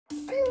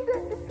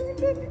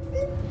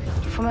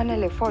Ndifumane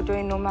le foto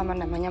enomama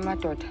namanye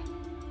amadoda.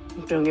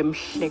 Into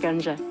ngemhle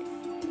kanjani?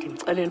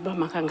 Ndimxelela uba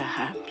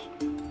makangahambi.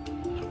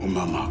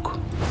 Umamakho,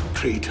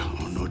 traitor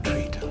or no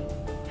traitor,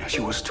 she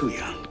was too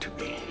young to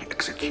be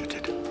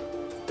executed.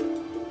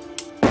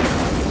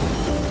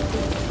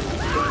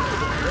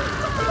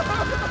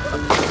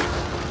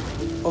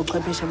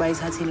 Ochwepheshe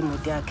bayithathile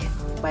imoto yakhe,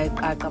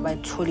 bayiqaqa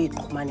bayithola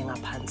iqhumane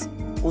ngaphansi.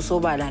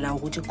 Usobala la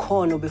ukuthi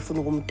khona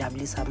obefuna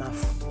ukumdabulisa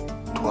amafu.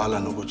 Twala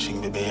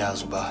nokuchinga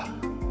bebeyazi uba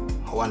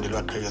awandile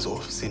waqhekeza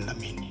ofisini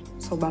namini.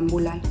 So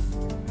bambulala.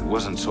 It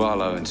wasn't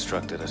Swallow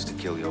instructed us to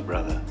kill your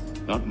brother.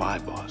 Not my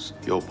boss,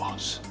 your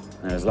boss.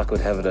 And as luck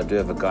would have it, I do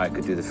have a guy who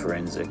could do the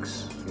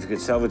forensics. If you could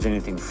salvage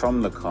anything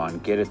from the car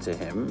and get it to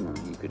him,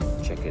 you could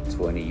check it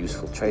for any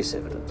useful trace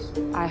evidence.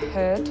 I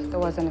heard there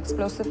was an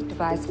explosive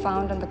device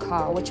found in the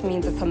car, which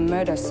means it's a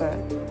murder, sir.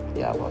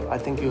 Yeah, well, I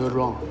think you heard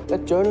wrong.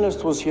 That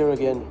journalist was here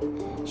again.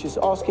 She's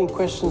asking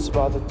questions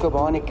about the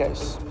Kobani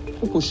case.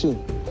 Upushini,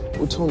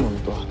 uthoma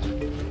mntwana.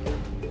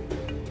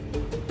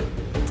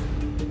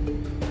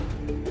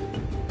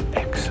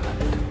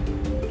 Excellent.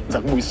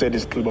 Zakubuyisela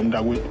isigqibo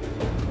mntakwethu.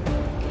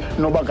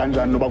 Noba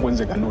kanjani noba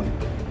kwenzeka ntoni.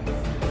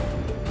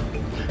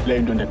 Le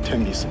into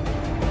ndiyakuthembisa.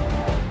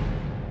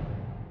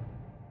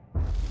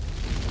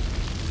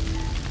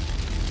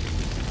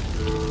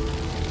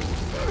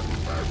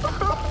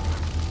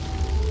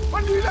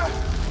 Wandile!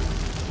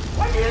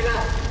 Wandile!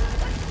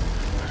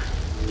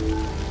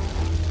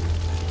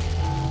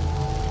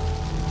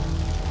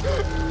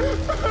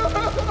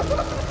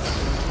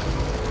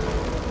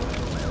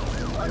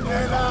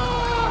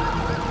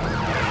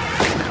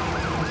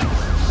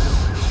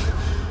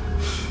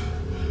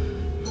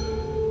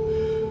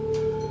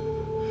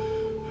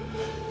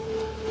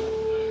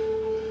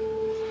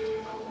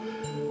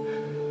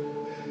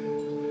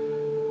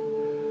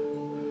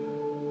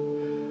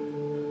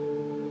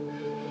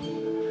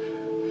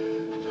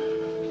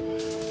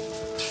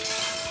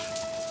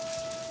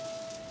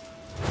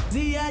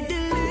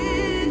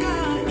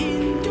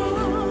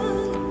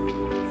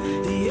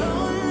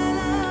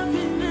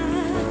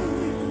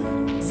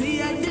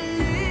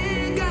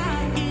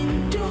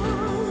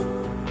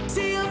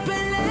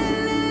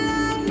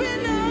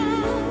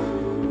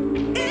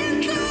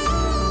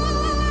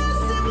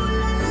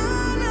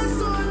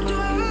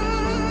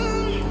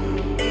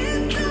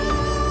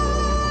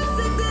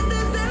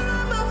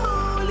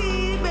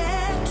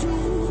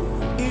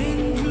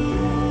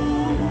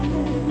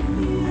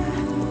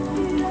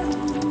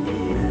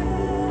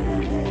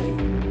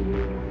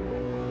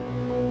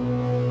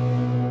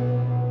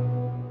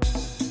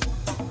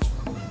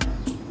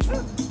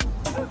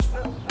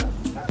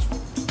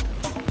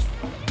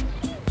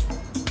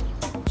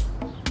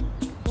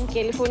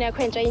 Ifoni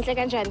yakho entsha inhle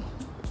kanjani?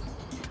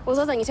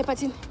 Uzoza ngithe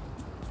phathini?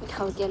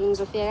 Ngikhawukela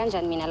ngizofika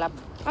kanjani mina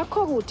lapha?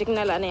 Akho kude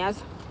kunalana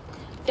yazi.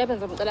 Ndebe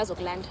ngizomcela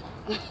zokulanda.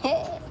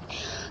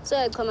 So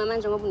yachoma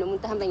manje ngoba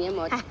unomuntu ahamba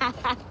ngemoto.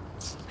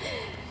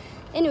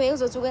 Anyway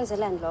uzothi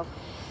ukwenzelani lokho?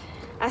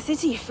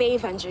 Asithi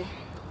ifavor nje.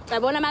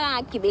 Yabona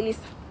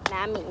makangagibelisa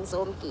nami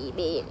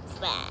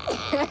ngizomgibelisa.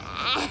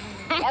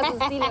 Yazi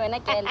Sile wena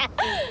girl.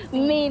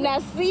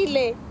 Mina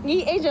Sile,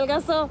 ngiyi-angel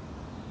kaso.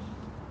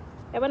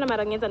 Yabona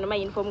mara ngenza noma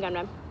yini for umngane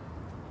wami.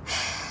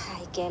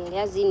 Girl,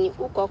 yazini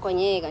ugogo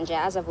nyeka nje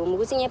azavuma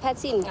ukuthi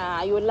ngiyephathini.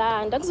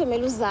 Yolanda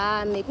kuzomela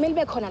uzame. Kumele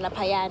bekhona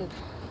lapha yana.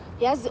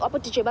 Yazi abo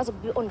DJ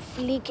bazobe on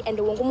flick and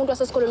wonke umuntu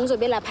wasesikoleni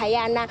uzobe lapha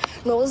yana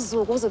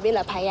nozuku uzobe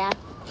lapha yana.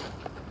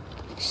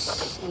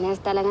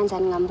 Nesitala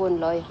kanjani ngamboni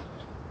loyo?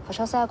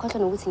 Fasho sayakhohlwa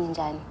nokuthi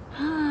nginjani.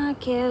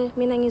 Girl,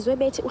 mina ngizwe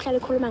bethi uhlale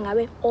ekhuluma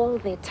ngawe all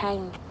the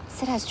time.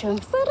 Serious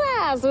John?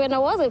 Serious, wena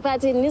waze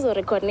phathini nizo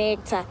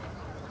reconnecta.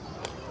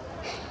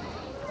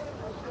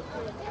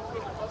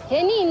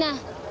 Hey Nina.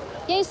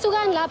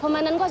 Yeyisukani lapho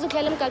mana nikwazi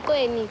ukudlala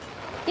emgaqweni.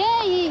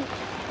 Hey.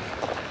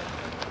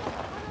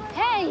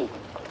 Hey.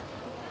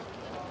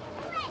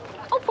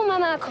 Uphuma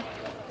makho.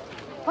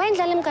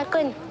 Wayendlala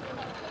emgaqweni.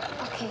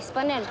 Okay,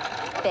 Sibonelo.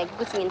 Bheka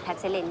ukuthi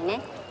nginiphatheleni,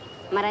 ne?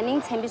 Mara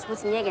ningithembisa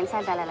ukuthi ngiyeke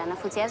ngisadlala lana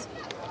futhi yazi.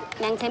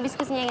 Ngiyangithembisa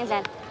ukuthi ngiyeke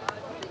ngidlala.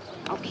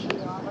 Okay.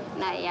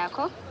 Nayi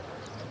yakho.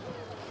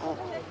 Oh.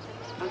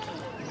 Okay.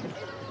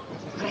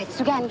 Right,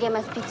 sukani ke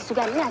masiphithi,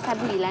 sukani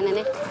ningasabuyi lana,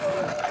 ne?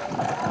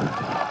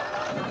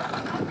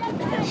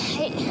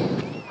 Hey.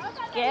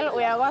 Girl,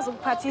 uyakwazi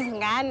ukuphatha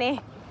izingane.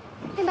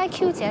 Inda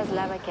cute yazi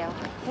laba girl.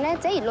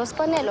 Let's say lo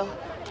Sibonelo.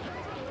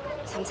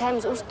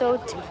 Sometimes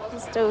ustoti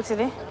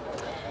le.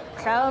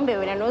 Mhlawumbe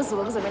wena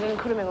noZuku kuzomela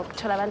ngikhulume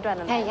ngokuthola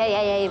abantwana.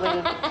 Hey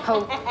wena.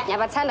 Hawu,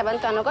 ngiyabathanda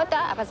abantwana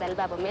kodwa abazali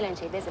babo kumele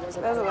nje beze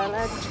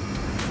bezobalala.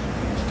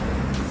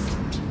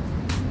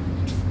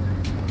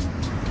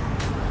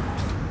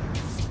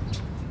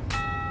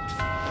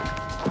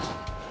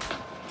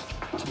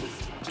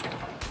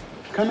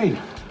 Come in.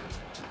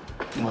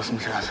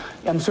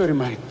 I'm sorry,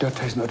 my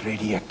daughter is not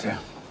ready yet. So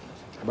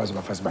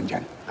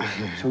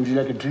would you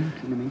like a drink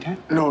in the meantime?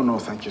 No,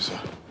 thank you, sir.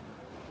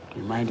 Do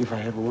you mind if I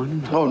have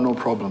one? Oh, no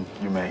problem.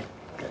 You may.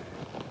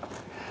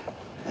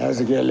 As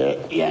a girl,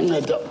 young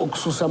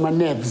ukususa ama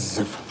nerves.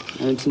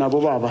 And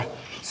nabo baba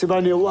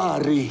Sibane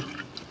worry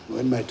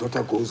when my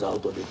daughter goes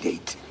out on a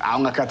date.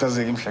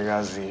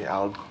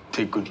 I'll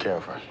take good care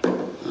of her.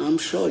 I'm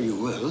sure you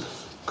will,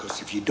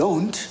 because if you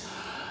don't...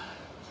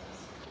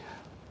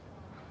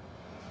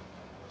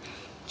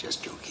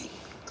 Just joking.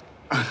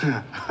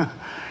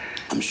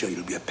 I'm sure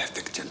you'll be a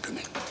perfect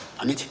gentleman.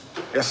 Amit?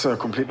 Yes, sir,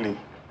 completely.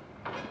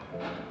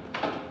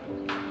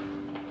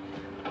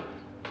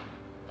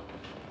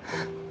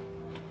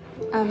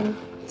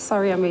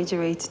 Sorry I made you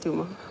wait,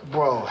 Dumo.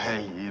 Well,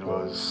 hey, it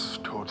was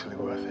totally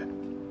worth it.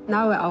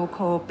 Now we're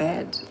alcohol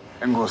bed.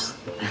 Engos.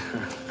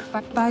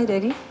 Bye,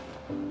 Daddy.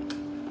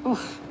 Oh,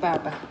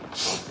 Baba.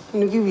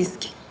 Nuki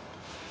whiskey.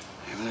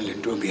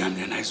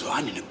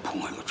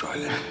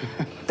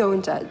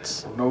 Don't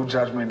judge. No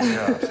judgment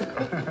here.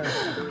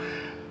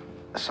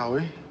 Shall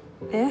we?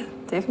 Yeah,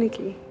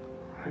 definitely.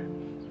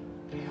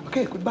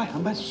 Okay, goodbye.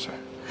 I'm back. Sure.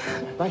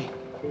 Bye.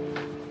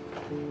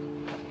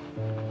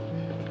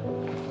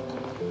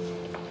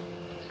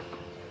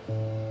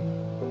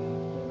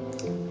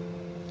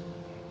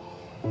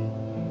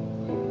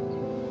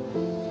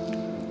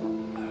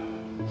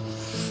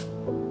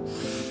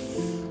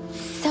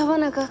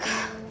 Sawubona kaka.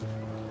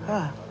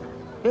 Ah,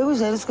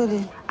 bekuzela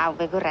esikoleni. Awu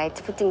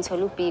beku-right futhi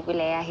ngithola uB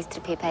kuleya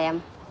history paper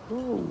yami.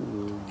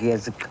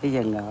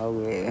 Ngiyaziqhenya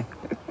ngawe.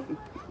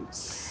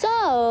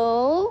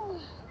 So,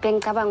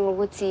 bengicabanga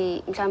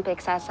ukuthi mhlawumbe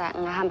kusasa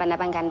ngahamba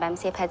nabangani bami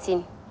siye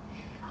ephathini.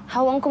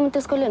 Hawu wonke umuntu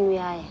esikoleni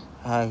uyaya.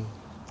 Hayi,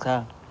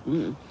 cha.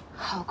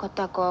 Hawu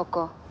kodwa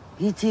gogo.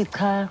 Yithi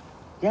cha.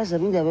 Yazi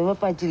indaba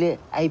yamaphathi le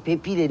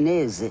ayiphephile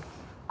neze.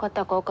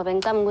 Kodwa gogo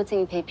bengicabanga ukuthi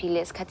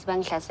ngiphephile isikhathi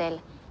bangihlasela.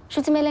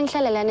 Shuthi kumele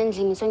ngihlale lana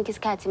endlini sonke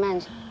isikhathi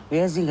manje.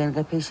 Uyazi ingane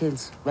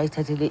kaPatience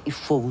bayithathele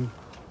ifoni.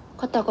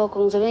 Kodwa gogo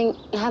ngizobe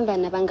ngihamba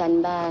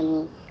nabangani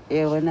bami.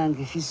 Wena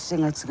ngifisa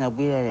sengathi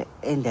singabuyela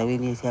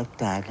endaweni yethu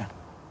yakudala.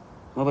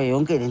 Ngoba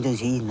yonke lento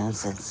nje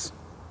iyi-nonsense.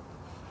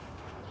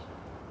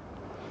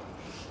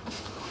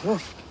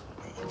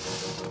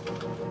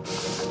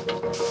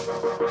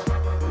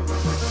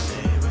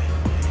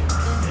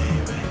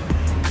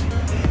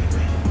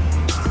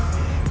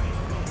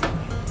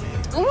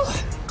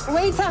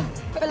 Waiter,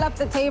 fill up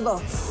the table.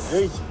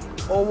 Hey,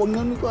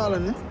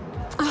 ne?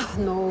 Ah,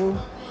 no.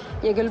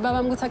 Yekela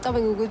ubaba ukuthi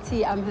acabange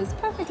ukuthi I'm his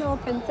perfect little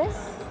princess.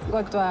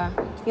 Kodwa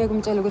ngeke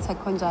umtshele ukuthi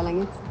akho njalo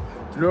ngithi.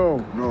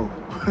 No.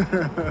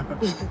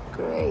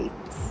 Great.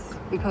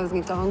 Because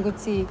ngicabanga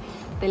ukuthi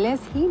the less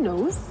he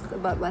knows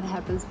about what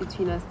happens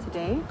between us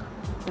today,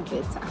 the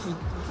better.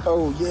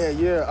 Oh,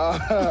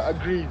 yeah.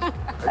 Agreed.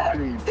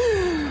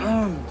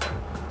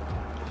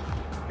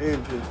 Hey,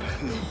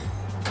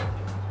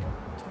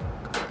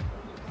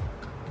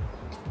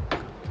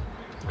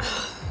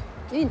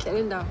 Inhle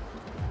le ndawo.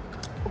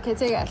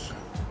 Ukhethe kahle.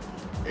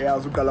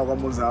 uqala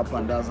kwamuza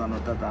apha ndaza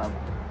notata wakho.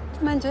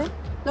 Manje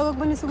lokho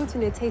kubonisa ukuthi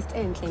une-taste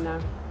enhle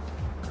nawe.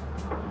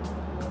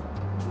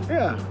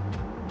 Yeah.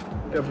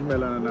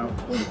 Ndiyavumelana nawe.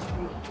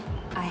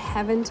 I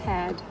haven't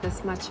had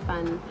this much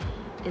fun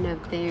in a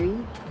very,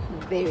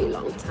 very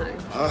long time.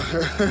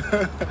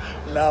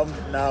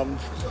 Nam,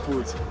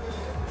 put.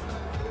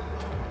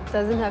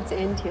 Doesn't have to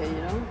end here, you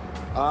know?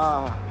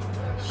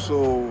 So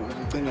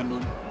ucinga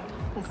ntoni?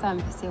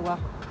 Asihambise kwakho.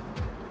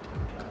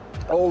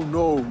 Oh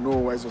no,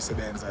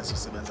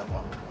 ayizosebenza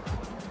kwami.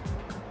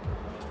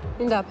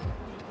 Indaba?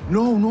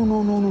 No,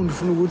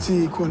 ndifuna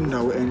ukuthi ikhona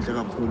indawo enhle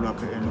kakhulu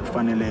apha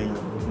enokufaneleyo,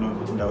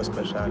 indawo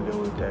special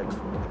ehotel.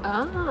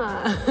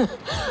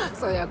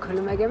 So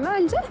uyakhuluma ke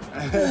manje?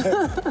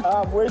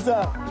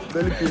 Waiter,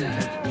 very good.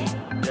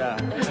 Yeah.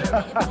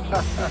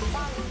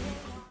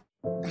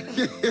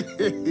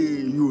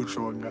 You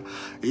shonga.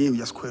 Hey,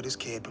 uyasikhwela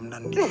isikhephe mna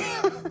ndi.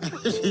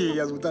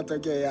 Yazi uthatha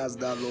ke yazi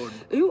da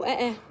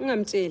lona.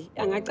 Ungamtsheli.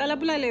 Angacala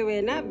bulale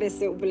wena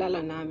bese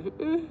ubulala nami.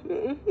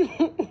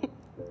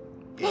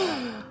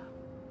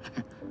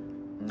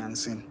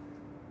 Nansini.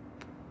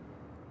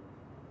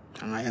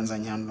 Angayenza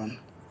nyani lona.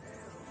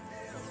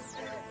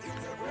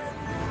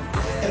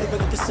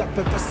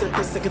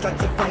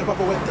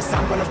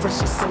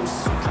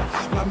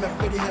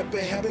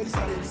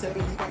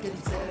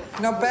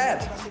 Not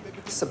bad.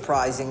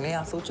 Surprisingly,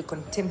 I thought your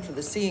contempt for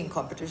the singing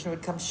competition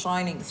would come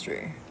shining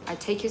through. I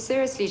take you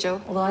seriously,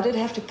 Joe. Although I did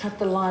have to cut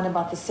the line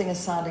about the singer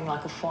sounding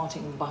like a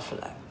farting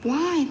buffalo.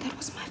 Why? That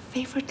was my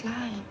favorite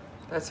line.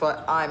 That's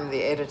why I'm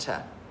the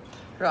editor.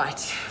 Right,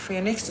 for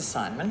your next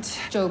assignment...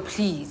 Joe,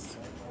 please.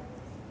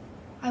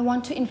 I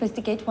want to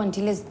investigate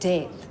Wandile's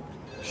death.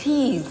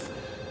 Please.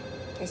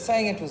 They're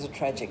saying it was a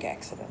tragic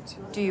accident.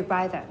 Do you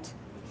buy that?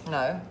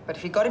 No, but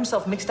if he got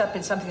himself mixed up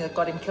in something that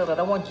got him killed, I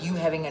don't want you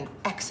having an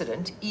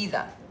accident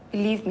either.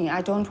 Believe me,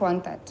 I don't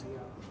want that.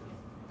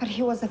 But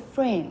he was a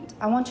friend.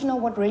 I want to know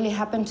what really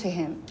happened to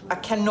him. I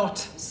cannot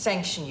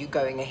sanction you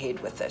going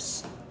ahead with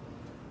this.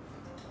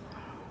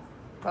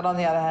 But on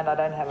the other hand, I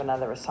don't have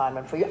another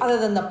assignment for you, other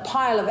than the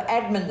pile of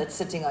admin that's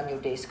sitting on your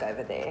desk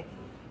over there.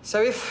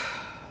 So if,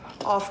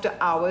 after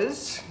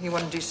hours, you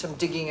want to do some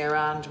digging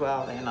around,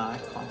 well, then I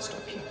can't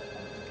stop you.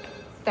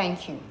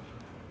 Thank you.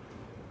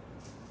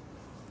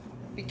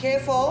 Be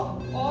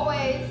careful.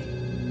 Always.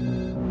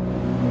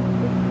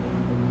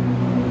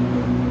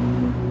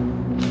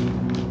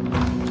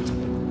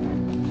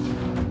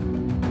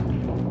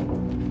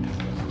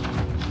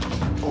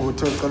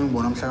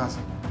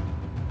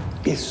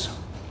 Yes.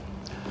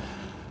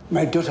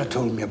 My daughter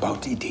told me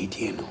about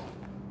Idetieno.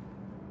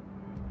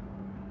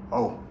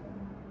 Oh.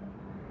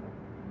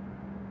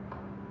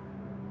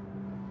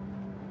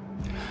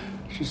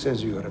 She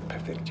says you are a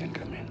perfect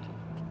gentleman.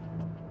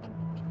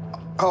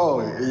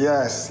 Oh,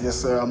 yes,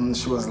 sir.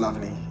 She was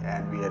lovely,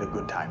 and we had a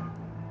good time.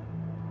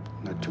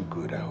 Not too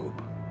good, I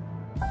hope.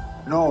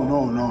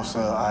 No, sir.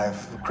 I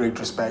have great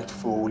respect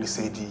for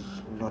Ulisedi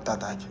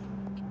Notatake.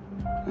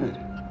 Good.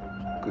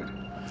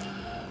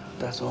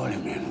 That's all a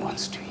man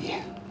wants to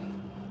hear.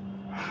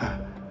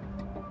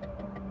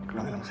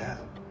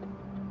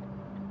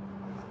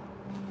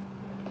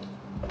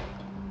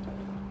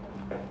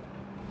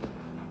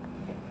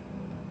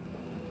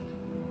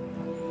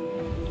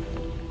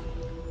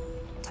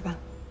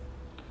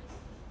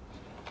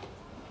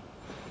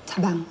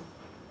 Thabang.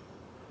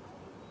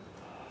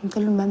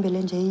 Ngicela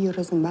ungibambele nje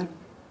iiyure ezimbalwa.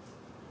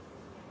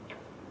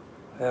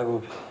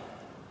 Yakuphi?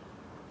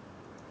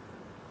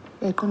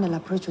 Eqonda la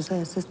producer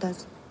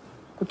ya-Sisters.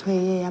 Kuthiwe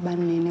iye yaba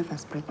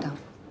ne-nervous breakdown.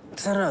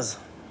 Serious?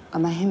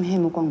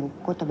 Amahemhem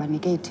okwangoku kodwa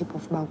banike i-tip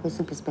of uba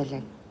ukwesiphi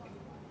isibhedlele.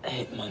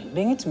 Hey man,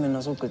 bengithi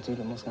mina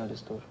sogqithile mos ngale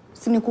story.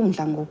 Sinika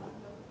umdla ngoku.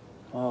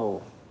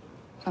 Oh.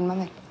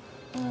 Sanimamela.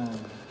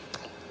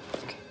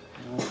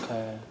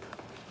 Okay.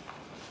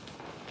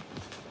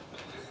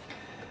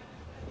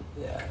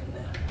 Yeah,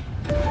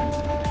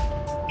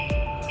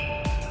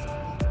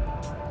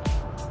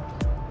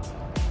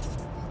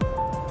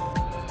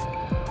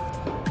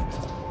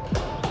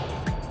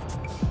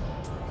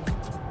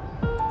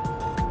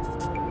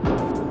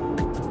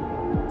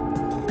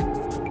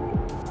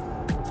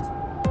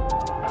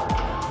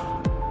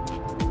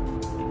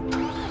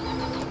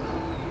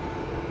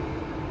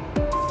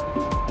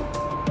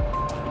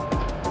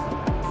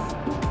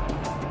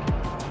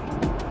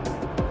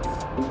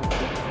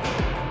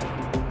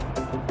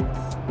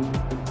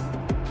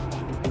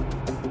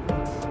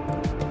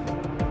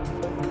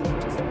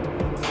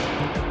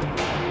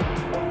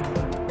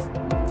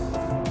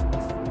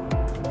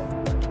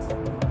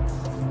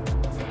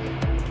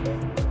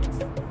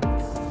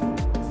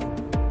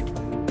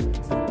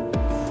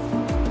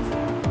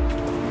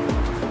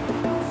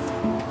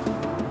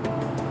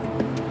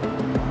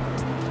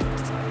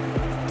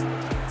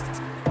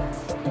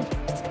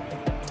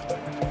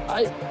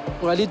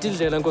 Ngalithi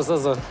indlela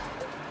nkosazana.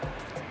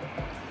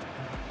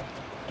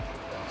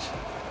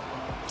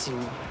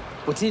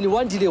 Uthini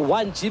wandile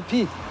 1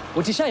 GP?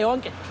 Uthisha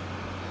yonke?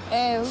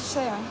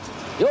 Usho yonke.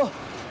 Yo.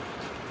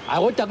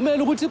 Hayi kodwa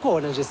kumele ukuthi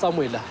ikhona nje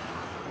Samuel la.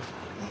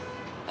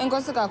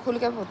 Enkosi kakhulu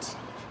ke futhi.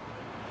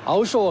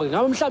 Awusho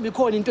ngabe mhlawumbe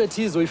ikhona into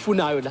ethizo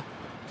oyifunayo la.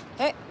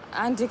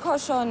 Andikho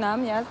sure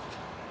nami yazi.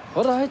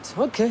 Alright,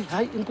 okay.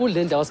 Hayi inkulu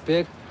le ndawo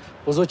sibheka.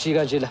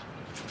 Uzojika nje la.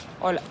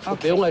 Ola,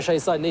 okay.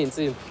 Ungashayisani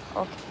nezinsimbi.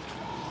 Okay.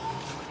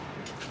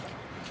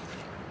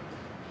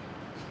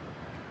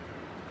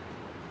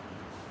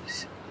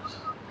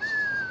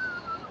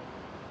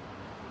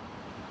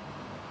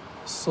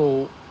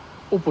 So,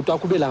 ubhuti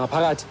wakho ubela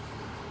ngaphakathi.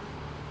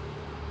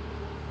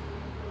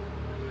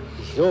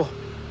 Yo.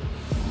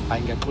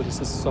 Hayi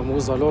ngiyaxolisa siswami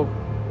ukuzwa lokho.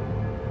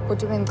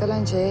 Kodwa bengicela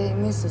nje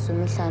imizuzu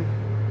emihlanu.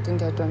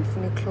 Ndindedwa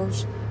ndifuna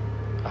i-closure.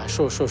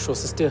 Sure,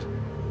 sister.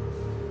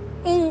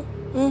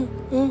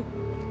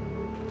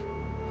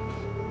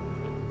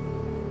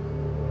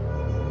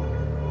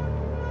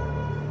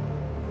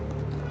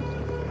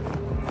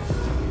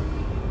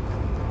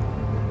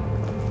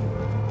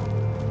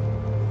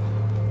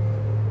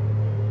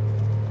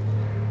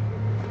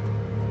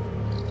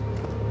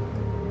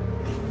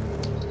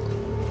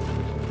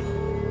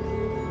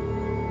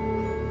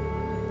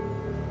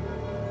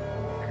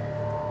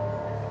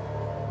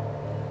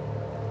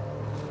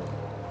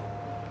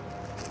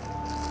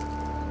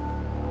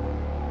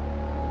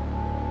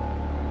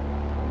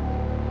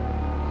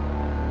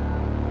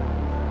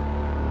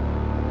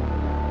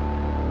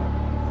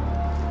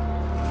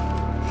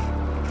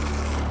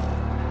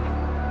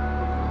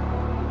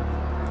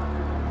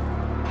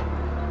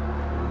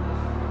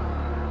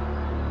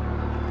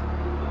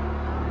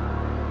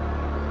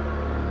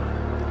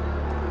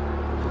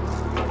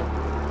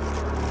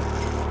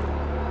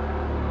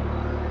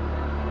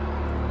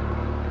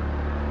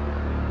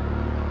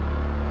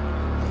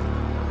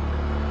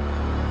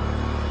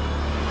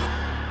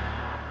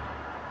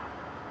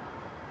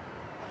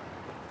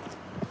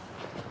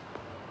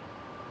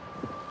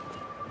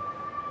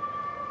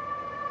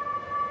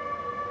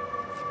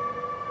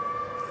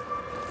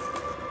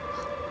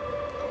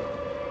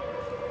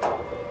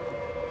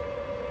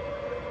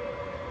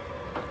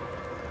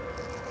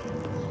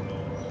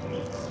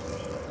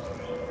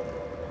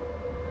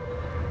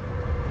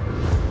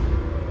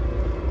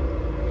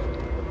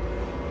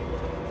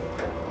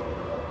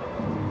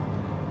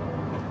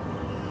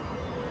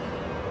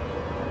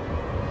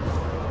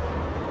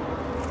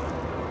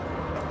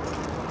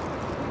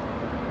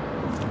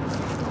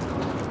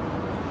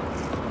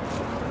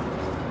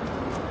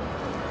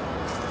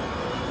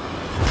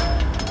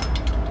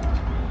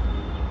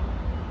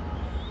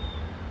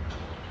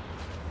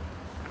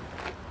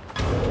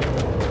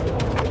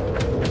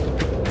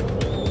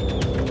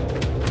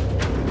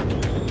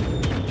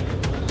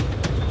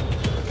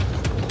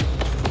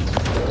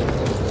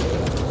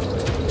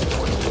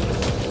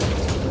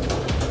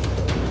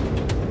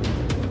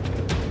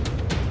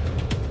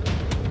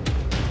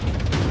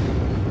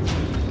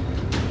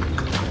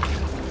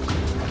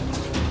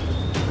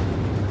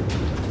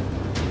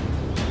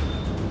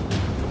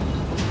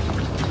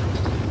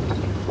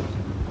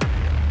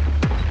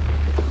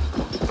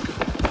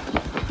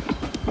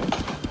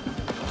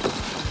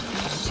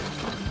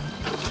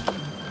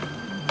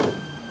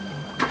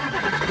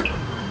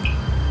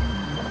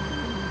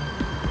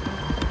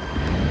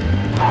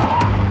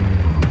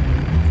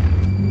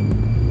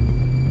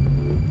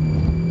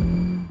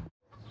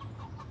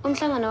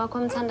 umhlangano wakho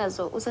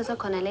womthandazo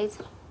usesekhona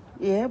late?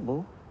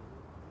 Yebo.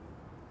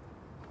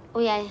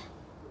 Uyaya?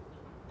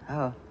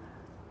 Ha.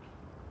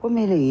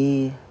 Kumele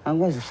ngiye,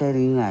 angikwazi ukushayela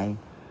ngingayi.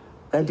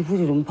 Kanti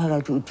futhi lo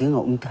mphakathi udinga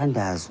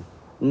umthandazo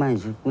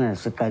manje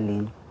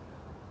kungaseqaleni.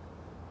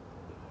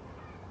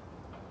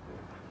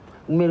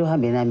 Kumele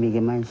uhambe nami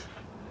ke manje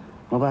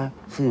ngoba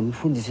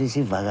sizomfundisa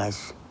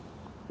isivakashi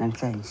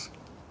namhlanje.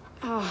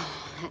 Oh.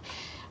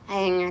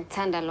 Hayi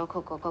ngiyakuthanda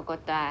lokho gogo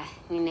kodwa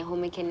ngine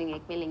homework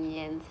engikumele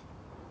ngiyenze.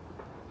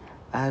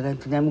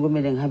 Kanti nami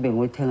kumele ngihambe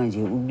ngothenga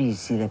nje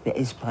ubisi lapha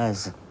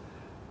eSpaza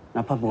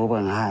ngaphambi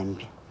kokuba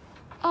ngihambe.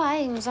 Oh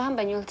hayi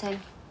ngizohamba ngiyolithenga.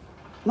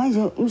 Manje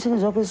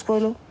umsebenzi wakho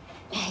esikolo?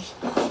 Hayi.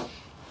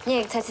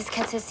 Ngeke kuthatha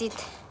isikhathi eside.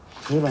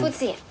 Yebo.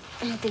 Futhi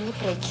ngidinga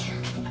ibreak.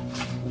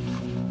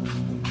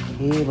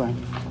 Yebo.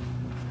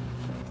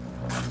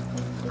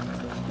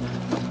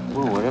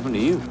 Well, what happened to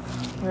you?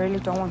 I really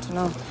don't want to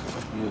know.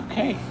 You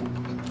okay?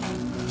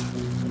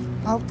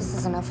 I hope this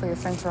is enough for your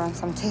friend to run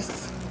some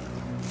tests.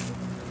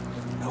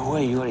 No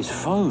way, you got his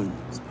phone.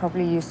 It's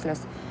probably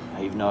useless.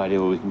 I have no idea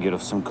what we can get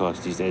off SIM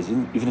cards these days,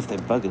 even if they're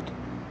buggered.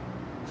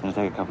 It's gonna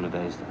take a couple of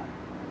days,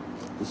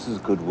 though. This is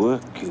good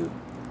work, Q.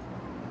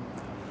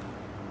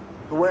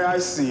 The way I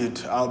see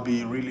it, I'll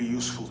be really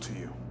useful to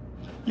you.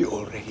 You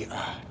already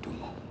are,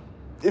 Dumo.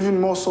 Even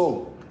more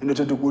so.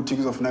 Inothetha ukuthi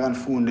kuzofuneka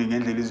nifunde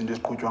ngendlela izinto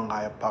eziqhutshwa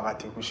ngayo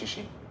phakathi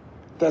kwishishini.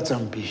 That's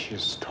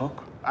ambitious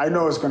talk. I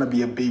know it's going to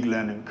be a big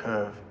learning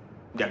curve.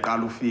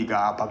 Ndiyaqala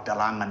ufika apha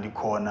kudalanga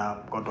ndikhona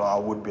kodwa I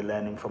would be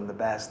learning from the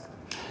best.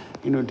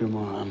 You know,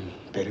 Dumo, I'm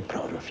very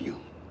proud of you.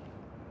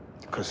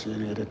 Because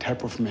you're the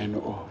type of man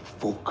who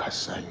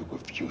focuses on your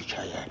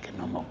future yakhe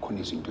noma kukhona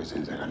izinto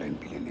ezenzakala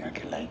empilweni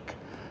yakhe like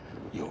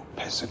your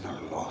personal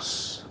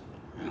loss,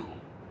 you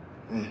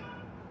know.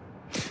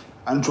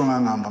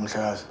 Andijonga ngihamba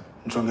mhlekazi,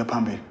 ndijonge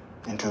phambili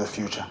into the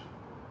future.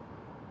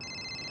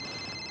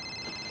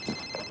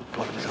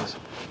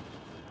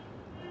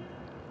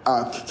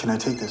 Can I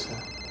take this, sir?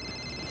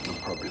 No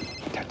problem,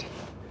 Tati.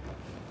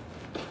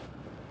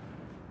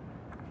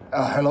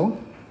 Hello?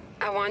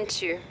 I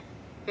want you.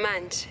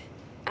 Manje,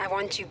 I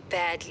want you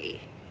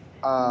badly.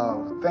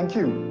 Thank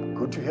you.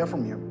 Good to hear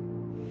from you.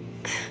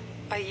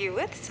 Are you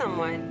with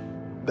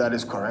someone? That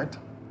is correct.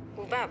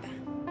 Ubaba?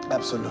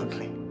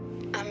 Absolutely.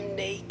 I'm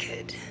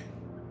naked.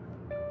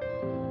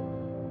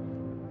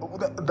 Oh,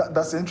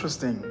 that's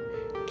interesting.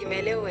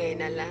 Gimele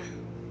wena la.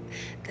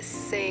 The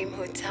same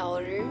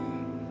hotel room.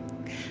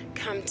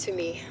 Come to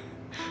me.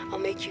 I'll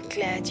make you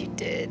glad you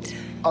did.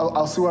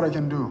 I'll see what I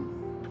can do.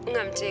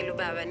 Ungamtsheli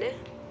ubaba ne?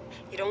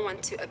 You don't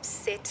want to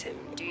upset him,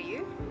 do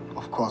you?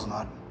 Of course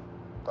not.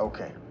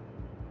 Okay.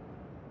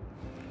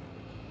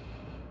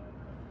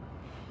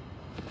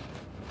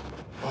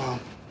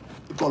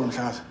 Call him,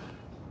 Charles.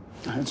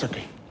 It's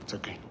okay. It's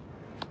okay.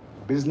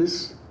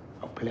 Business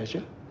or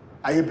pleasure?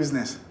 I hear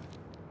business.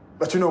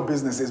 But you know,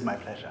 business is my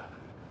pleasure.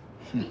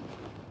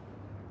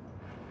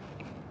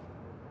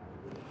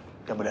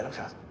 Gabriela,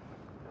 Charles.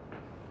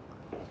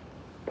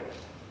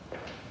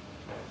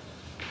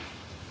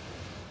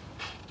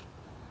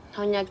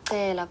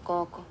 Awunyacela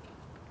gogo.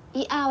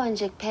 I-hour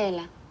nje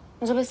kuphela.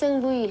 Ngizobe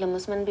sengibuyile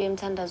mosman buye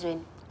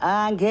emthandazweni.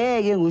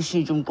 Angeke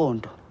ngushintshe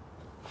umqondo.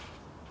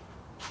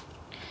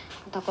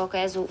 Gogo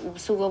yazi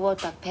ubusuku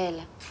obodwa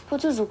kuphela.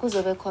 Futhi uzuku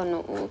uzobe khona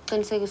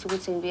uqinisekisa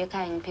ukuthi ngibuye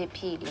ekhaya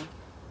ngiphephile.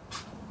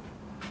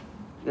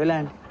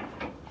 Yolanda,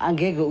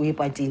 angeke uye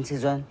epatini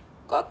sizwana.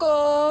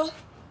 Gogo.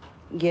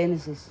 Ngiyena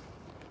sisi.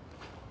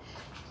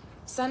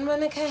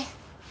 Sanibona ekhaya?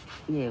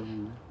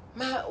 Yebo.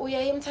 Ma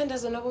uyaye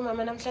emthandazweni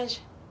wabomama namhlanje?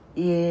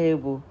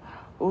 Yebo.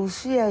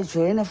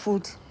 Usiyajoyina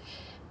futhi.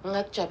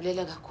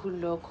 Ngakujabulela kakhulu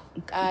lokho.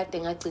 Kade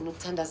ngagcina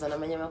ukuthandaza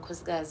namanye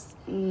amakhosikazi.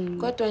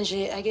 Kodwa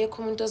nje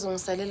akekho umuntu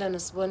ozongisalela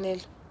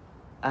noSibonelo.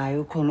 Hayi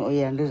ukhona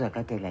oyanda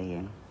uzakadela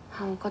yena.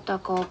 Hawu kodwa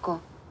gogo.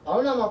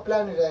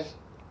 Awunamaplani kahle?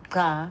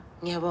 Cha.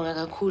 Ngiyabonga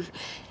kakhulu.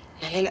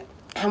 Lalela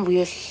hamba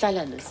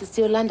uyohlala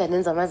nosisi Yolanda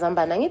nenza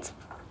amazambane angithi?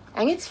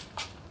 Angithi?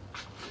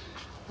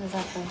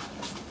 Ngizapho.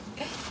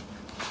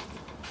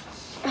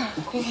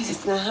 Ngeke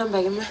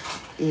singahamba ke ma.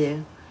 Yeah.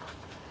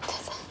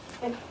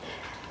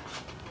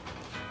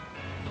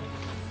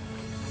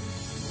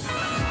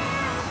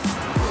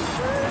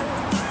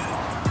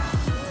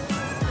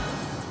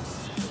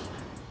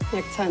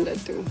 Ngiyakuthanda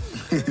tu.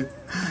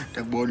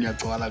 Ngiyakubona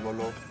uyagcwala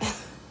koloko.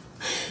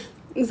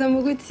 Ngizama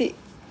ukuthi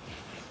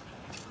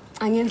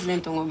angenzi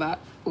lento ngoba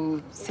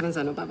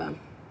usebenza nobaba.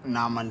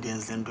 Nama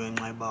ndiyenza lento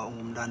enxeba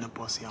ungumntana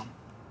eboss yami.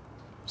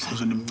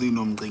 Senzo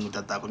ndimcino umcinga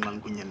utatakho nxa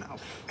ngikunye nawe.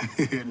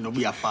 Noba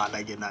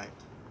uyafana ke naye.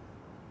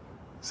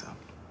 So.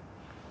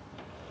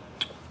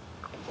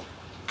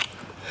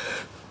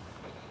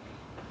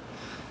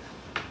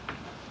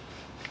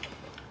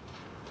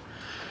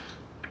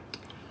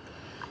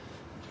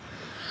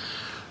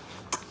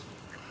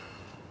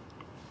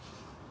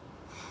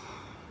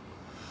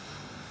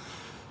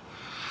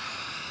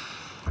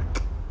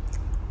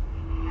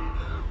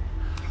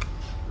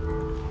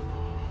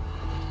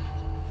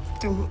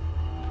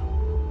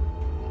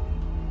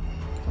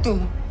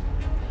 Tumo.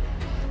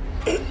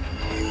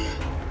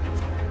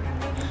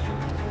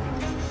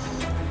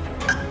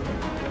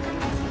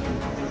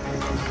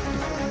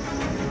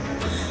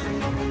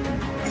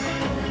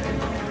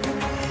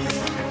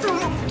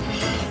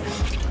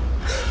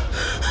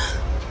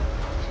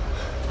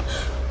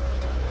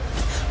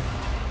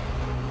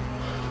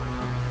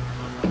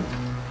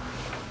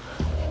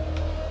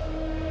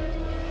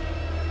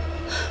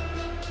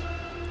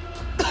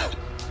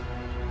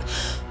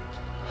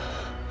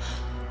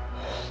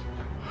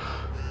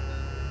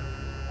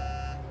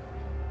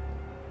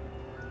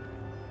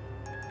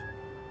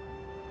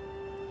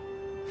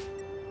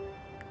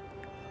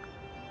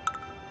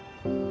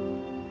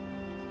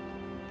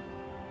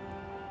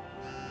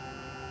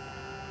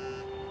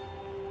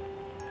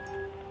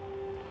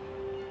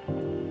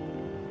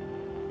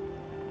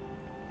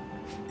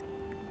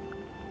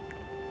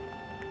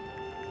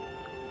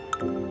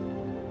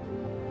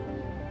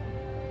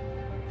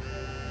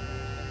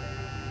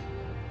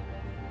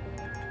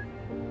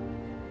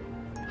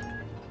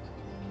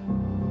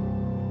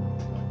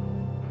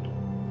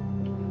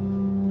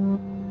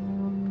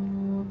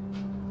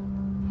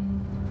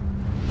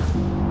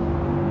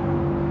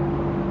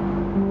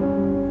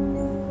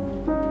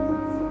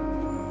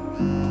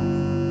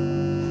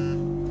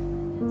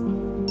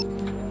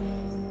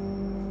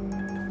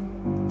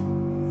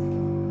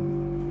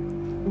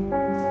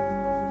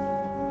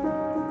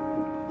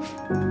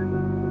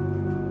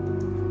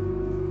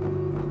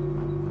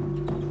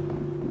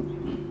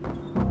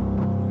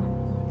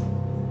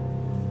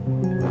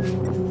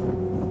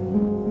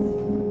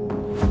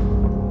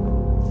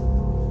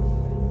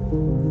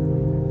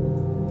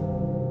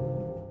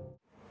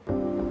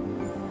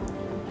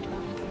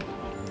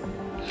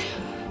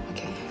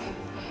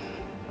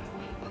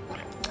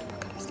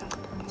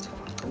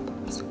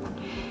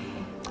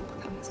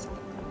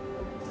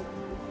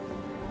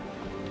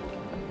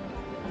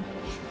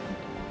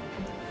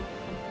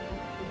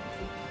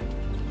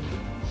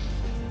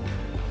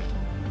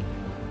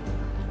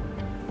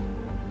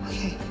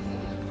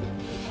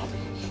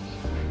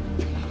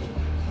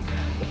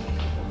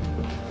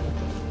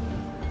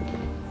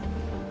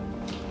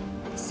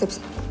 Sips.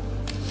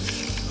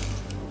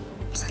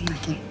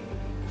 Sangxakini.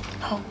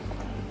 Hawu.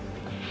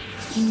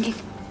 Yini?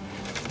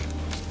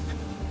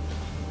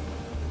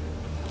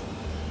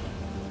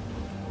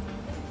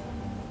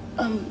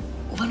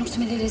 Ubani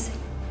ukuthumelelise?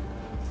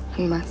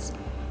 Andimazi.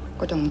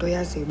 Kodwa umuntu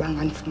oyaziyo uba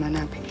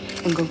ngandifumana phi.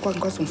 And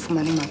ngikwazi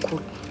ungifumana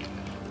emakhulu.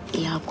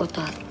 Ya,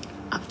 kodwa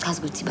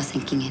akuchazi ukuthi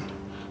basenkingeni.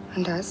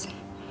 Andazi.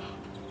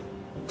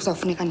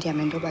 Kuzawufuneka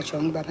ndiyame into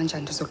bajonge uba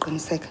banjani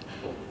ndizoqiniseka.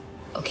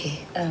 Okay,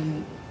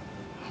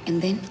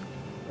 and then?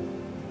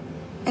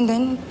 And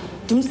then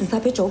ndimzisa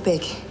apha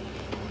eJoburg.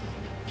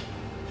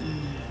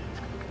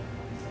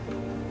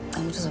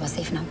 Ukuthi uzoba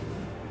safe now.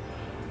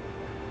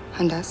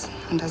 Andazi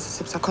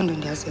Sips, akho nto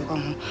ndiyaziyo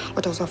kwangoku.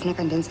 Kodwa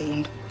kuzawufuneka ndenze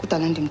into.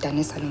 Kudala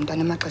ndimdanisa lo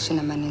mntana emaxesheni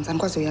amaninzi.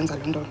 Andikwazi uyenza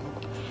loo nto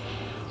ngoku.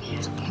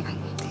 Kuzofuneka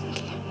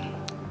ndicinge.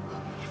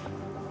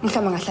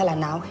 Mhlawumbi angahlala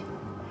nawe.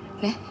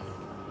 Ne?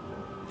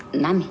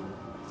 Nami?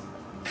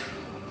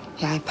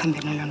 Ya,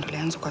 iphambene loo nto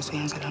leyo. Andizokwazi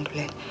uyenza loo nto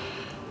leyo.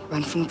 Kuba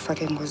ndifuna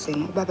ukufaka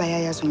engozini. Uba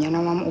bayayazi unyana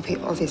wam uphi,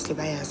 obviously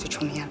bayayazi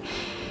itshomi yam.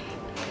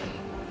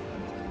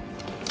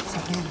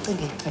 Kuzofuneka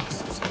ndicinge.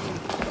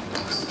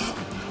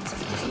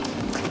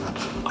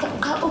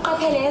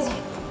 Uqaphele ezo.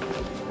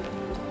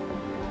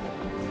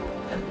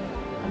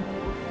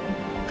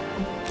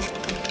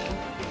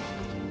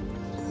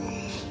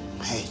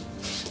 Hey.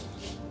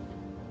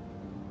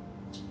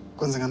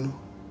 Kwenzeka ntoni?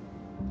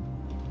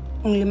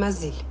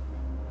 Ungilimazile.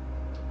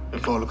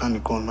 Uxolo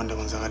kandiqondi manje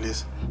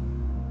kwenzakalisa.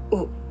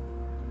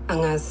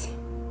 Angazi.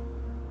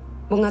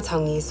 Bungathi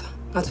awungizwa.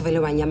 Ngathi uvele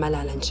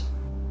wanyamalala nje.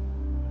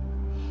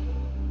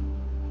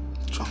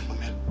 Jonga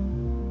mamela.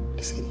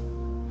 Listen.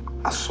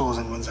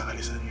 Asoze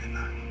ngikwenzakalisa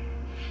mina.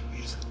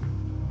 Yiza.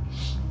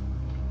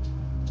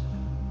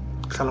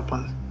 Hlala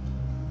phansi.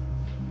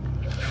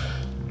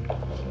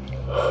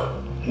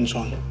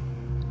 Njona.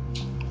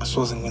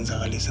 Asoze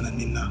ngikwenzakalisa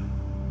nini na.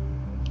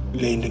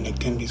 Le into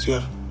ngikuthembisa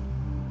uyava.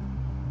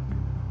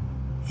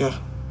 Yeah.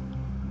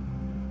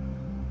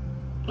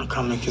 Now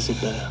come make kiss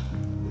it better.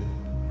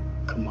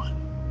 Come on.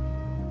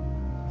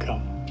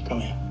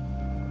 Come here.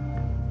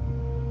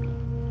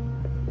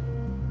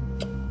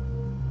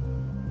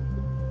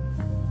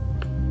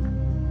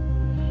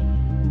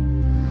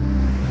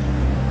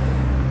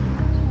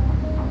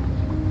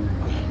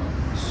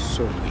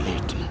 So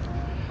late.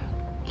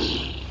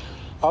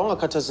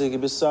 Awungakhathazeki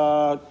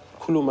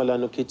besakhuluma la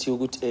noKethi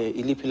ukuthi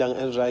iliphi langa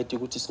eliright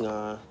ukuthi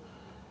singa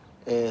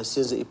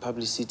senze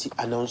i-publicity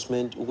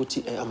announcement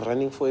ukuthi I'm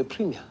running for a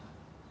premier.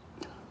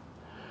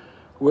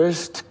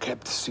 Worst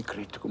kept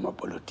secret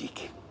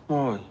kumapolitiki.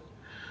 Hayi.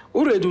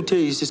 Uready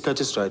uthe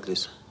isikhathi esiright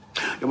leso.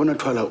 Yabona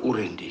Thwala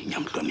urendi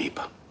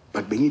ngiyamhlonipha.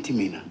 But bengithi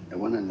mina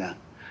yabona la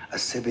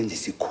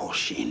asebenzise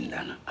caution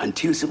lana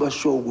until siba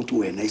sure ukuthi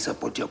wena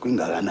isupport yakho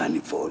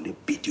ingakanani for le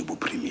bid yobu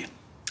premier.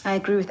 I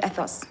agree with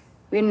Ethos.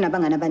 Uyena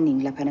nabangani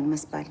abaningi lapha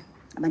kumasipala.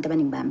 Abantu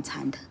abaningi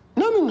bayamthanda.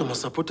 Nami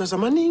nginama-supporters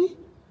amaningi.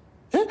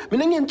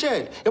 Mina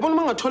ngiyantshela. Yabona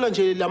mangathola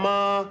nje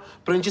lama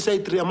branches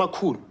ayi-3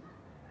 amakhulu.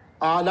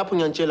 Lapho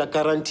ngiyantshela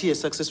guarantee a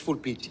successful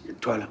bid.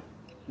 Thwala.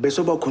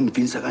 Bese ba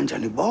convince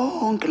kanjani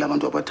bonke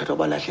labantu abathatha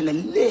balahlela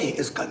le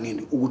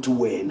esigangeni ukuthi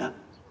wena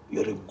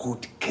you're a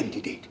good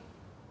candidate.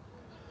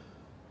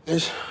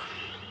 Yes.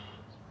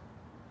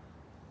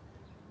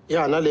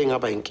 Ya nale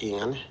ngaba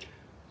inkinga ne.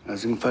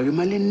 Asingifaka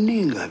imali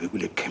eningi kabi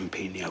kule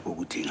campaign yakho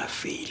ukuthi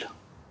ingafail.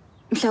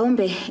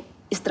 Mhlawumbe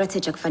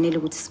istrategy akufanele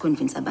ukuthi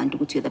siconvince abantu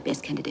ukuthi you're the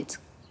best candidate.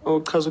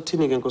 Uchaza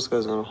ukuthini ke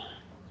nkosikazi ngawo?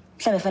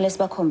 Mhlawumbe fanele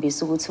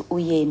sibakhombise ukuthi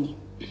uyeni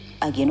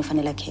akuyena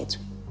ufanele akhethwe.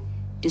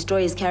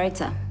 Destroy his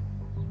character.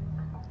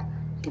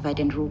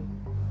 Divide and rule.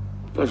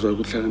 Bazwa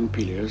ukuhlala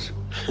impilo yazi.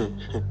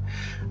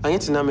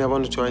 Angithi nami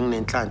yabona ukuthi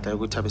wayenenhlanhla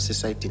ukuthi abe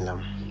sesayidini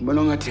lami.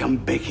 Bona ngathi I'm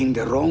backing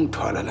the wrong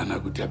Thwala lana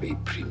ukuthi abe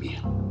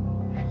premier.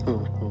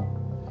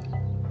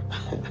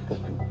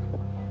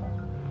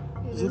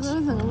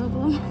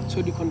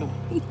 So the condom.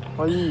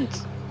 Oh,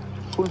 it's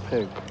full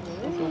peg.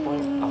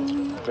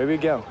 Baby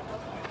girl.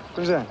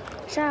 Kunjani?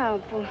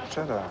 Shapo.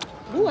 Shada.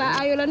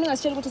 Ayo la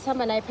ningasitshela ukuthi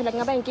sihamba naye phela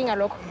ngaba inkinga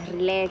lokho.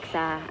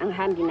 Relaxa,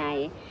 angihambi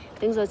naye.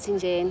 Bengizothi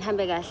nje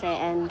nihambe kahle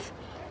and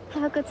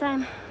have a good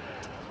time.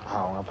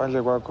 Hawu,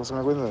 ngaphandle kwakho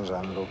singakwenza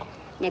njani lokho?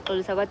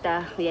 Ngiyaxolisa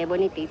kodwa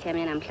uyayibona idate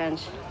yami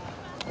namhlanje.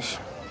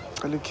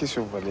 Cela ikiss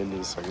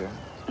yokuvalelisa ke.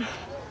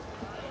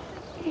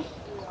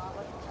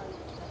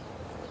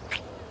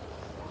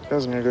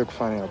 Yazi ngeke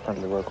kufane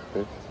ngaphandle kwakho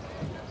baby.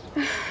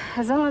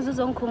 Azange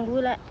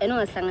uzongikhumbula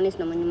enongazihlanganisi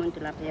nomunye umuntu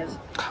lapha yazi.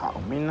 Hawu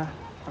mina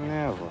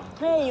never.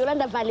 Hey,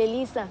 Yolanda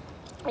Valelisa.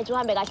 Ethi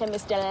uhambe kahle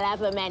Mr.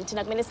 Lava man.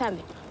 Thina kumele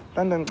sihambe.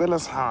 Landa ngicela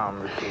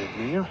sihambe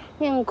baby. Yo.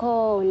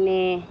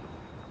 Ngikhone.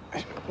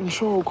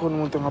 Ngisho ukhona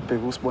umuntu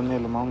engabheka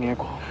usibonelo uma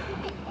ungekho.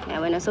 Ya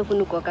wena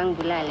sofuna ugoga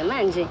ngibulale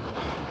manje.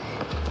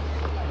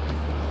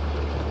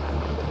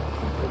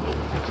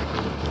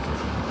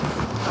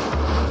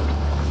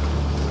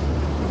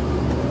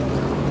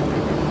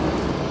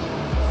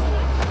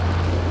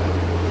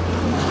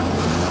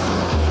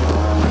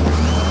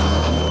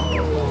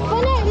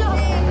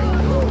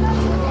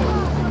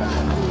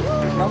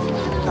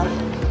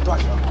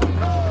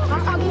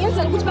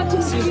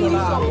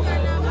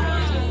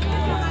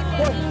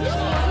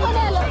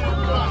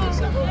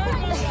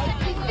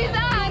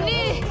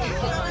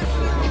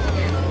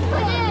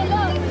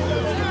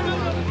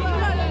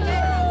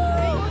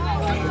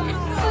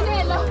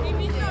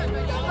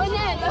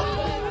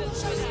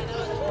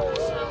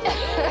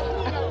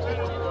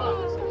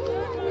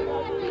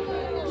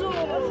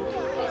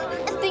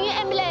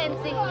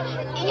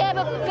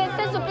 Yebo,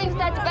 bese shopping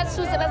start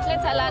basuse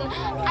basiletha lana.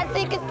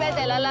 Asikho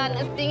isibhedlela lana,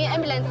 sidinga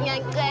i-ambulance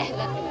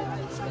ngiyacela.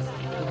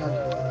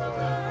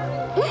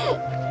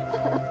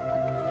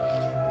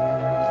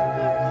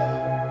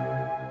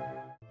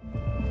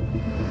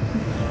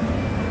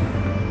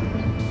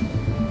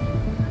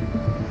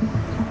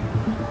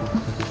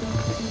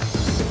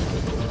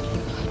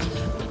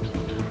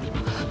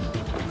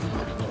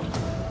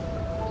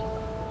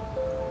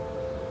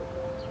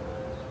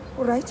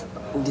 Right?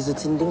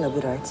 Ngizothini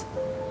lingabi right?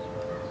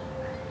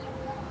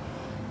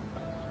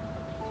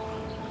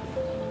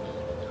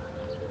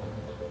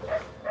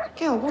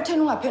 Ke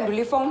ukutheni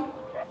ungaphendula ifoni?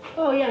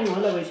 Oh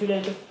iyangcola wethu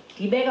lento.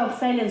 Ngibeka ku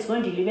silence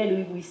ngondilibele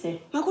uyibuyisela.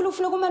 Makhulu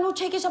ufuna kumane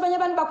ucheckisha abanye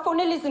abantu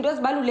bakufonela izinto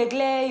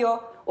ezibalulekileyo.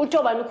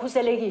 Utobani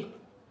ukhuselekile.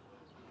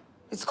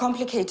 It's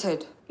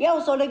complicated.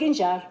 Yawusoleka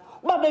injalo.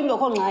 Uba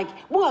bengekho ngxaki,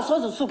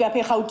 bungasoze usuke apha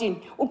eGauteng,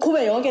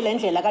 uqhube yonke le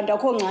ndlela kanti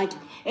akho ngxaki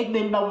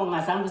ekubeni ba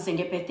ungazange uze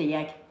ngebirthday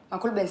yakhe.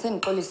 Makhulu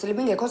bensenixolisile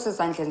bingekho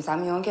sezandleni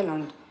zami yonke loo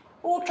nto.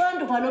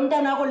 Uxanduva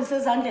lomntana wakho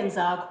lisezandleni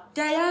zakho.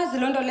 Ndiyayazi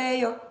loo nto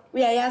leyo.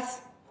 Uyayazi?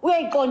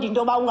 Uyayiqonda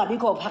into yoba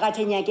ungabikho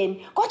phakathi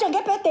enyakeni. Kodwa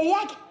ngebirthday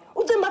yakhe,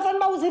 ucimba afana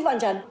uba uziva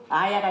njani?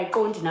 Hayi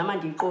akayiqondi nama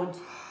ndiyiqondi.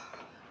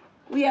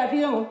 Uyaphi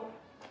ke ngoku?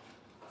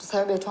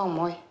 Ndisayobethwa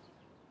ngumoya.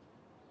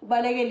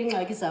 Ubalekele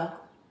ingxaki zakho.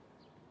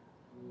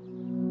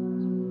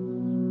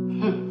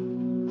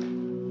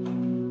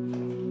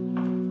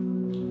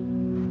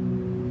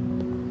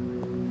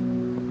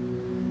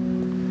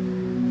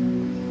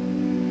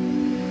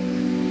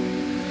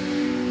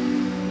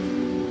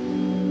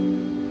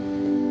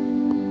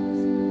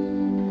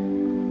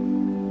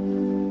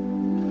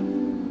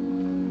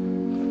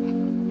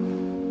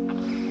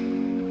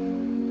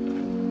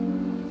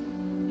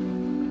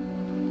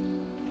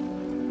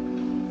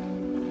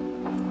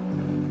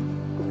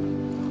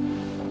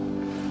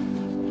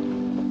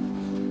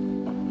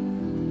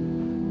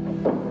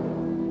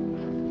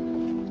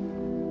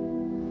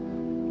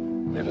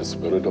 May the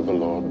Spirit of the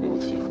Lord be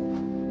with you.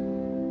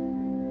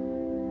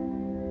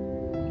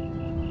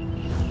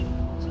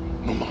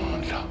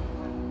 Nomandla,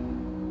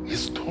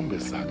 isithombe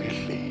sakhe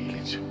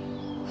ehleli nje.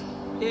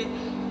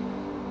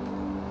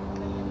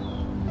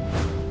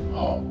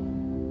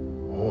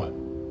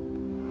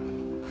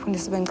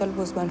 Fundisi bengicela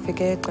ukuze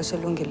banifike ixesha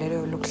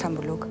elungileyo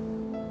lokuhlambuluka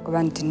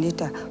ngoba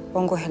ndinida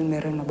bonke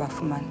uHelmary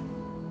nobafumana.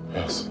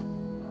 Yes,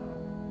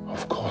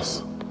 of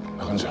course.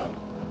 Nakanjani?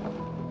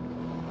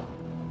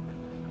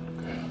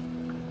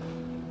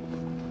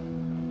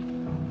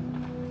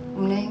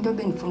 Mna into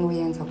bendifuna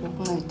uyenza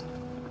kukunceda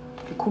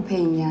ndikhuphe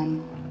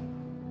inyani.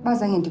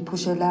 Bazange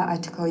ndiphushe la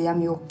article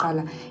yami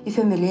yokuqala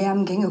ifamily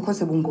yami ngengekho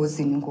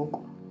sebungozini ngoku.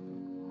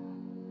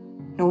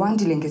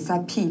 Nowandile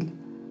ngesaphila.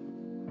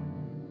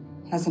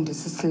 Yazi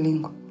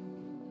ndisisilingo.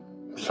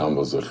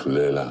 Mhlawumbe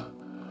uzodlulela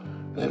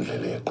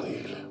ngendlela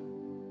eqile.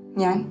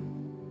 Nyani?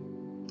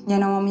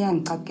 Nyana wami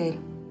uyandicakela.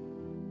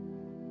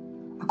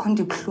 Akho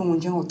nto ibuhlungu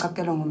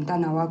njengocakelwa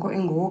ngomntana wakho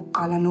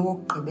engowokuqala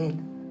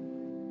nowokugqibela.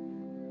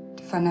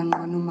 Ndifana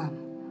nqwa nomama.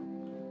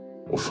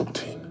 Usho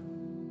ukuthini?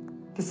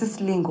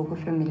 Ndisisilingo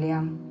kwifamily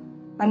yami.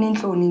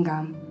 Banentloni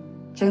ngam.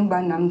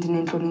 Njengoba nami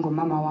ndinentloni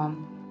ngomama wami.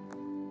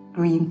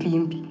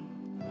 Loyimpimpi.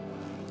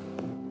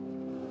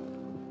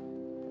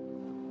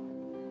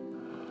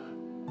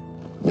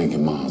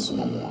 Bengimazi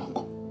umama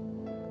wakho.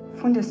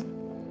 Fundisi.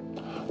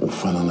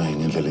 Ufana naye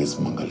ngendlela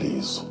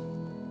esimangaliso.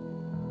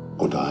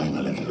 Kodwa hayi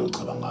ngale ndlela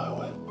ocaba ngayo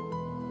wena.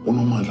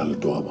 Unomandla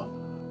Lidwaba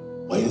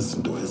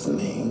wayezinto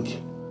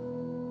eziningi.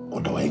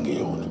 Kodwa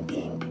wayengeyona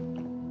impimpi.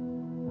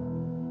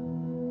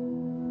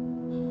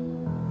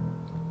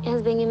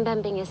 Yazi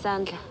bengimbambe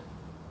ngesandla.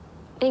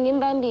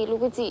 Bengimbambile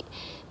ukuthi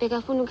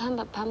bekafuna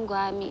ukuhamba phambi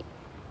kwami.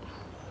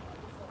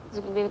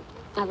 Zikube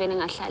ngavele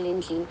ngahlala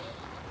endlini.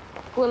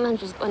 Kuwe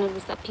manje usibonela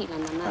usaphila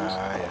namanje.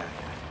 Hayi.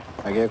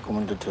 Akekho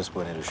umuntu othi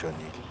usibonela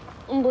ushonile.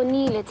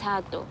 Umbonile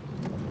Thato.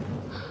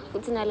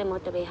 Futhi nale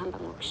moto beyihamba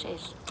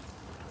ngokusheshsha.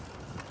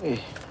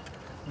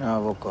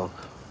 Nabo gogo.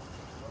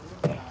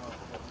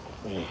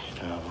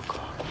 Nabo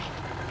gogo.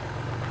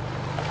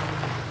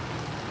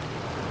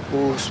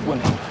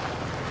 Usibonela.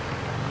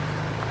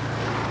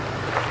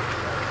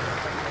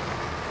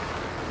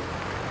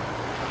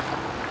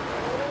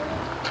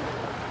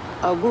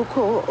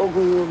 Akukho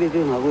okunye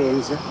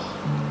bebengakwenza.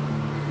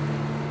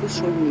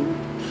 Ushonile.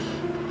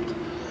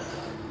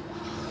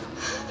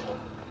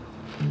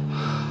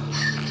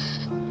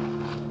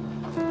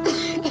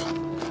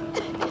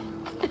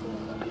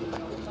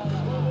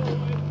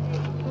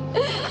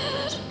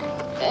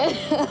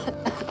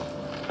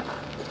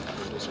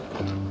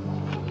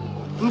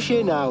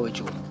 Umshiye nawe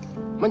Joe.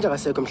 Manje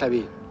akasekho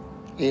emhlabeni.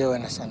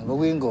 Wena sana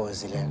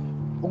bekuyingozi lena.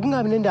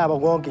 Ukungabi nendaba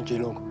konke nje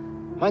lokho.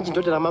 Manje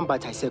indoda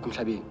namambatha ayisekho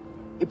emhlabeni.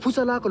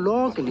 Iphutha lakho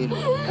lonke lelo.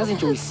 Yazi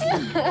nje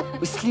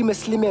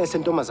uyislime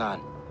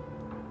sentombazana.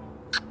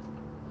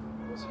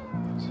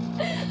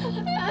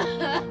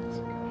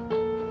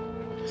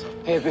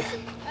 Hey,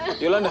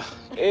 Yolanda,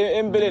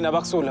 empeleni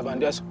abakusoli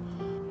abantu yazo.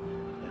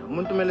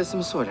 Umuntu kumele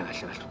simsole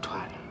kahle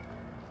uthwala.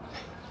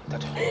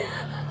 Tata.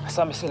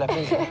 Asambe selapha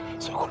endlini.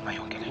 Sokhuluma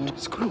yonke lento.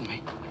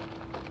 Sikhulume.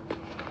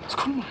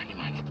 Sikhulumani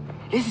manje.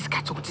 Lesi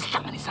sikhathi sokuthi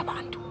sihlanganise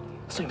abantu.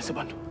 Sihlanganise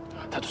abantu.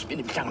 Thatha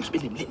usibili imihlangano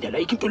usibili imlindela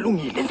ayikho into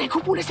elungile. Lenza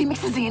ikhuphule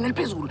siyimixe ezingeni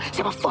eliphezulu.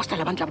 Siyabafoster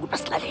labantu labo ukuthi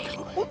basilalele.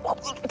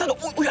 Thando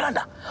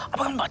uyalanda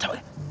abakambatha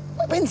we.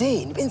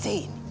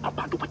 Benzeni?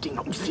 Abantu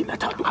badinga uzila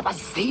Thando.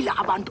 Abazila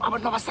abantu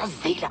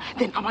abasazila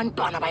then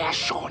abantwana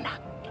bayashona.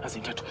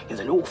 Azinthathu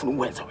yenza lokho ufuna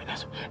ukwenza wena.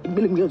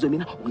 Kumele ngiyenze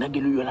mina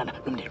unakele uyolanda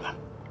nomndeni wami.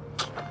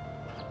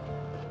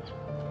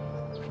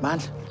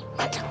 Mandla.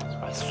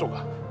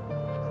 Ayisuka.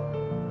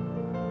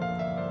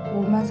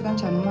 Umazi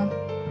kanjani mama?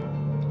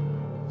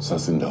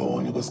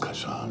 Sasindawonye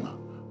kwesikhashana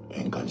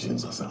enkanjini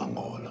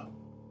zase-Angola.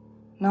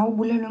 Nawe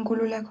ubulelwe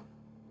inkululeko?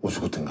 Usho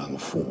ukuthi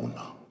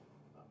ngangifuna.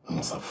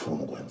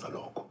 Angisafuni ukwenza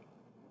lokho.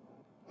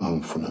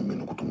 Ngangifuna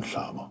mina ukuthi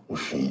umhlaba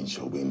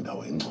ushintshe ube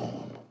indawo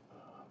engcono.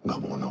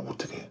 Ngabona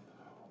ukuthi-ke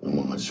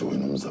uma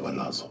ngajoyina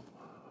umzabalazo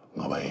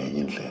ngaba yenye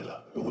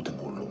indlela yokuthi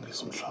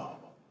ngiwulungise umhlaba.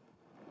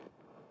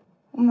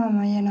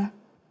 Umama yena?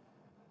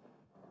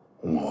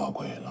 Uma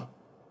wakho yena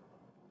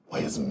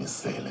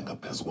wayezimisele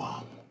ngaphezu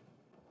kwami.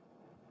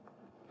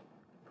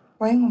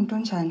 Wayengumuntu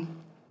onjani?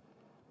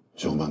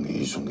 Njengoba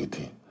ngisho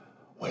ngithi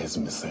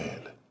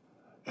wayezimisele,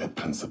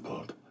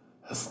 principled,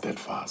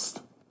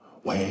 steadfast.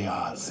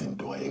 Wayeyazi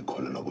into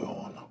wayekholelwa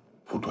kuyona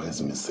futhi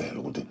wayezimisele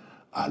ukuthi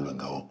alwe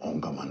ngawo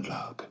onke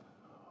amandla akhe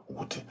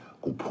ukuthi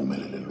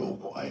kuphumelele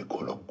lokho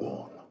ayekholwa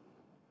kukona.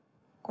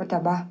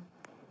 Kodwa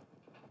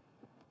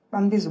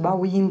bambiza uba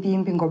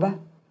uyimpimpi ngoba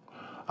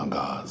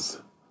angazi.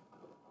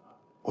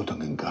 Kodwa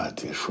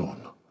ngenkathi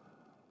eshona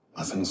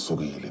ngase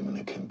ngisukile mina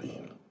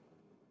ekhempini.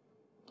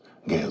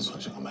 Ngezwe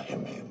nje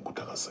ngamahemhem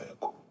ukuthi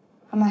akasekho.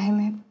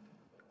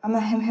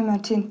 Amahemhem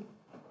athini?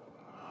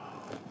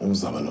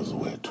 Umzabalazo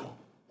wethu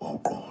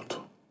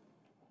wawuqotho.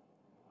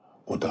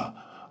 Kodwa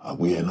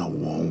akuyena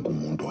wonke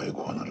umuntu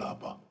owayekhona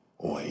lapha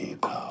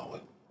owayeyiqhawe.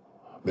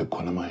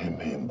 Bekhona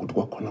amahemhem ukuthi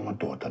kwakhona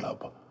amadoda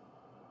lapha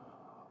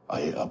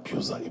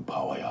aye-abuser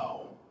ipower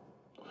yawo.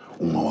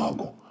 Uma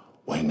wakho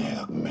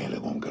wayengeka kumele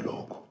konke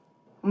lokho.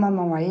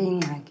 Umama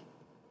wayeyingxaki.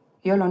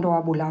 Yiyo loo nto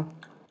wabulawa.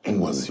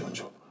 Engikwaziyo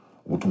nje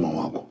ukuthi uma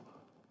wakho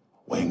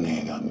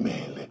wayengeka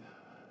kumele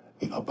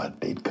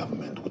i-apartheid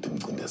government ukuthi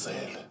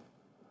imcindezele.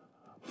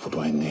 Futhi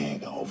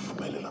wayengeka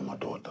ovumelela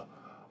amadoda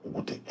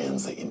ukuthi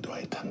enze into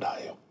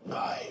ayithandayo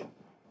ngayo.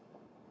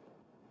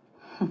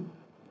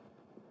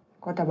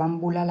 Kodwa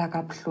bambulala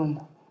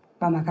kabuhlungu.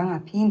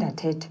 Bamakangaphinda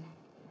athethe.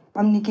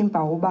 Bamnika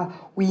impawu uba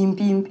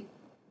uyimpimpi.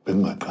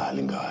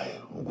 Bengaqali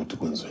ngaye ukuthi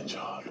kwenziwe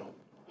njalo.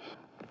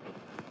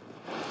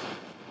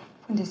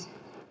 Mfundisi.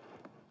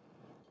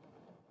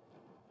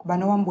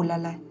 Kubani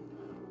owambulalayo?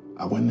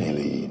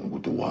 Akwenele yini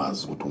ukuthi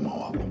wazi ukuthi uma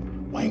wakho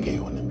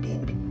wayengeyona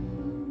impimpi?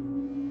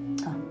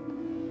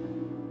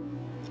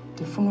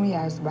 Ndifuna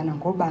uyazi bana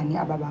ngobani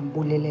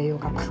ababambuleleyo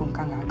kabuhlungu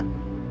kangaka.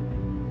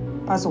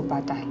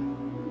 Bazobhatala.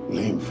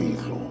 Le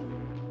mfihlo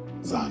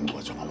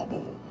zangcwatshwa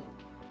ngamabomu.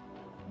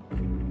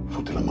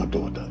 Futhi la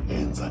madoda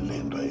enza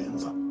lento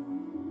ayenza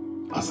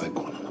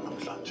asekhona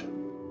namhlanje.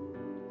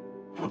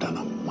 Futhi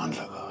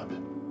anamandla kabi.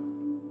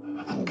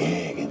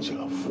 Angeke nje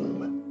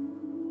avume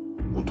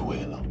ukuthi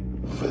wena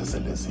uveze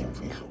lezi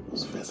mfihlo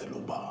uziveze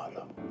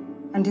lobala.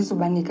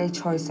 Andizobanika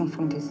ichoice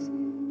mfundisi.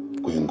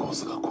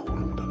 Kuyingozi kakhulu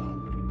mntana.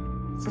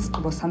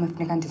 Sisigqibo sami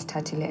efuneka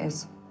ndisithathile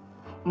ezo.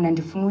 Mna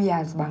ndifuna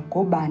uyazi uba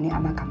ngobani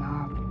amagama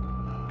wabo.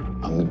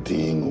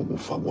 Angidingi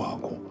ukufa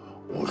kwakho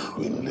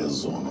ohlwini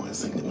lezono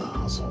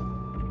ezinginazo.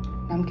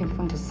 Namke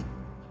mfundisi,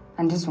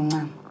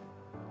 andizoncama.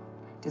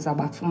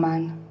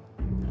 Ndizabafumana.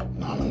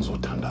 Nami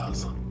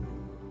ngizothandaza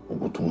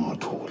ukuthi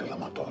ungawatholi la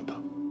madoda.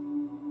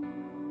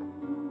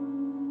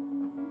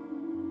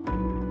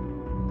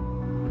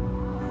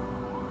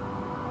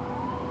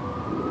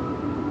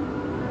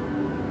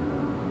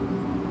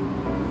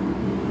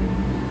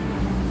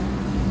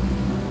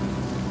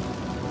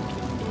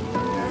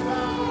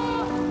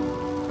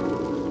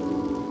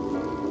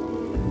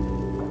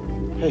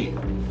 Hey,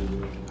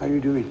 how you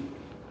doing?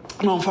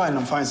 No,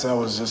 I'm fine, sir. I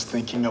was just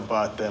thinking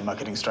about the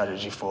marketing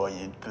strategy for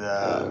it.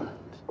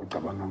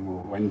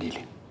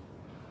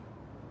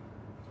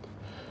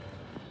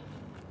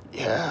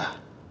 Yeah.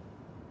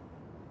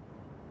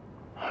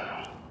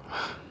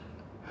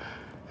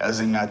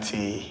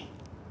 Yazingathi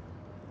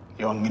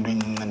yonke into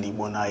encinci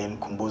endiyibonayo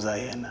endikhumbuza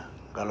yena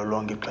ngalo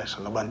lonke ixesha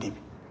noba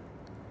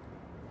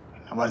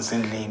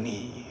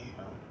ndisendlini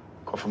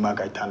coffee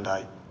mug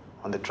ayithandayo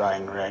on the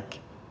drying rack,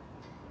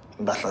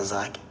 impahla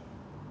zakhe,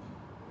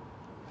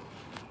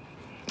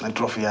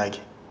 netrophy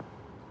yakhe.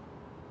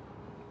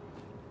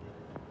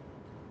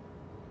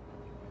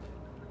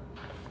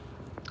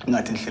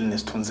 Ngathi ndihleli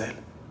nesithunzele.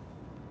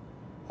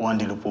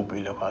 Wandile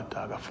ubhubhile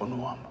kodwa akafuna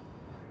uhamba.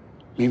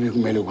 Maybe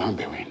kumele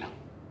uhambe wena.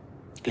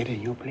 Get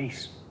in your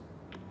place.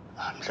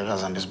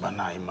 Mhlekazi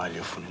andisibanayo imali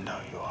yofuna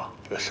indawo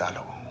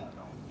yohlala kwangu.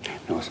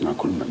 No,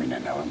 singakhuluma mina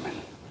nawe man.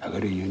 I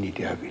got a unit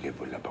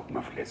available lapha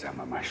kumaflats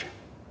amamasha.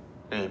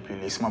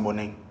 Please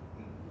Maboneng.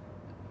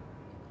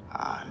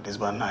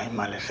 Ndisibanayo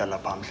imali ehlala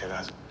pha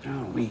mhlekazi.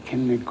 No, we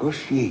can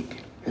negotiate.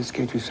 Let's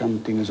get you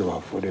something as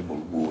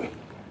affordable, boy.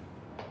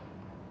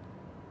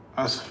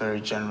 That's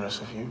very generous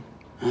of you.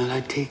 Well,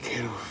 I take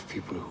care of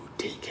people who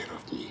take care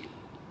of me.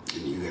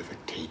 And you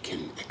have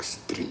taken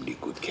extremely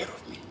good care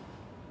of me.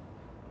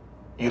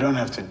 You don't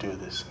have to do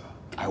this.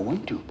 I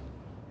want to.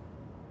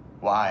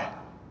 Why?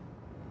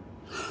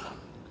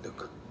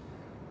 Look,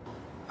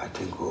 I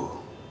think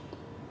we'll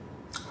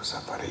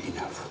suffer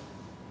enough.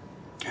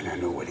 And I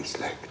know what it's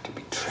like to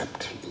be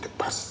trapped in the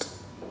past.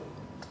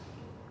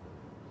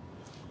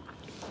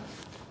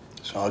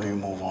 So how do you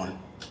move on?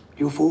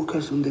 You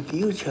focus on the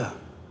future.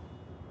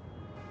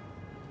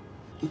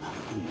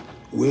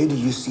 Where do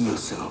you see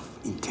yourself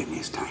in 10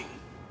 years' time?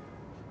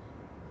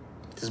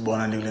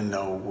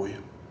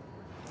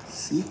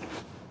 See?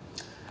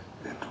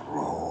 That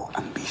raw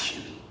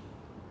ambition.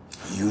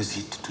 Use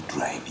it to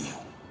drive you,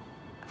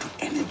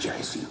 to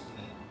energize you.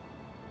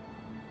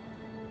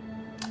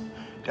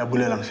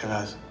 Ndiyabulela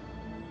mhlekazi.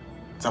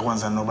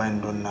 Sakwenza noba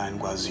indoni nani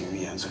kwaziyo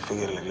uyenza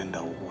ufikelele kule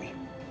ndawo kuyo.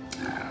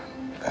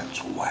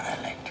 That's what I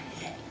like to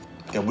hear.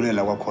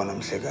 Ndiyabulela kwakhona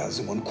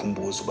mhlekazi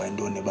ngonikhumbuza uba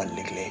indoni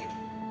ebalulekileyo.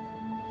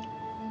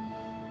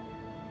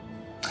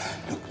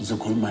 Look,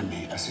 ngizokhuluma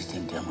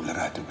ne-assistant yami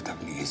uLerato ukuthi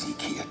akunikeze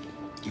ikhiya.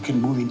 You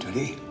can move in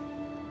today.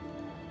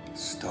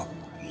 Stop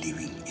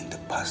living in the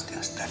past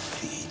and start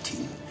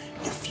creating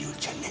the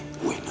future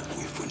wena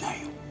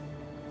uyifunayo.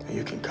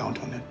 You can count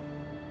on it.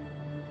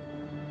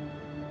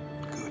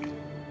 Good.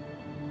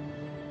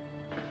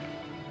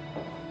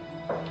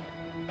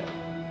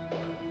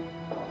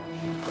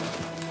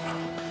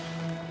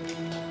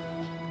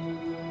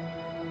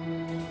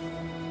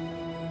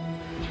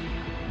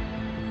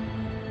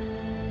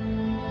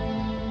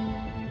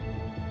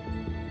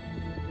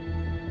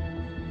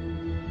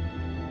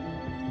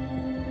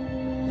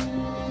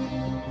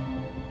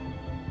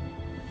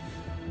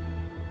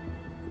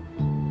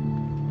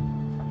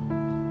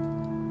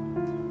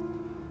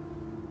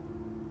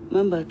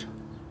 Mambatho,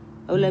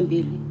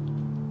 awulambile?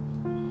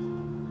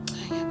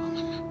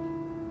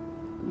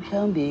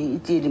 Mhlawumbe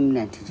itsheli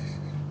mnandi.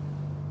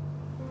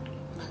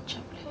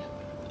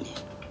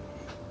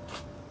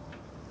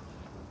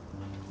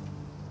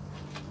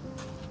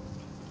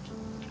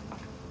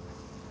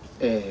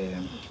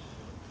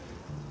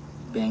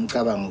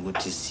 Bengicabanga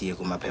ukuthi siye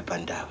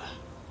kumaphephandaba.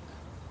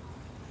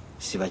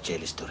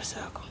 Sibatshela isitori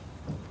sakho.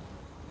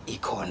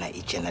 Ikhona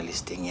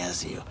i-journalist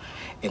engiyaziyo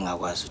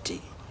engakwazi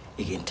ukuthi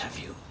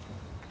ik-interview.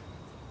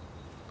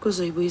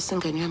 Kuzoyibuyisa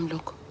ingane yami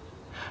lokho.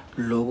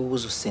 Lokho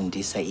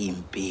kuzosendisa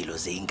impilo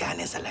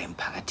zeingane zala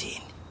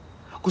emphakathini.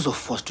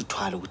 Kuzoforce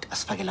uthwala ukuthi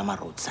asifakele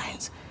ama-road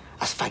signs,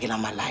 asifakele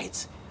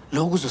ama-lights.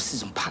 Lokho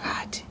kuzosiza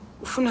umphakathi.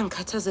 Ufuna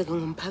ngikhathazeke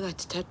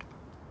ngomphakathi Thato.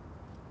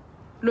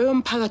 Loyo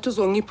mphakathi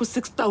uzongipha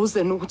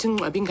u-6,000 ukuthi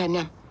ngcwabe ingane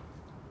yami.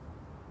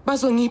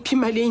 Bazongipha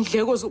imali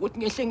yendleko zokuthi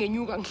ngehle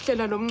ngenyuka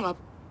ngihlela lo mncwabo.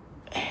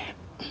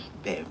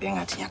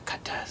 Bengathi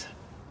ngiyakukhathaza.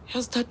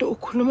 Yazi Thato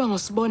ukhuluma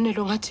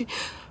ngosibonelo ngathi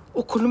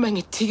ukhuluma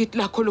ngethikiti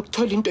lakho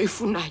lokuthola into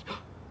oyifunayo.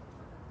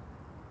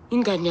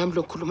 Ingane yami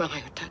lokhuluma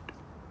ngayo Thato.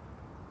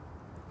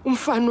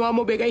 Umfana wami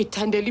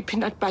obekayithandela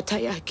ipeanut butter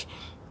yakhe.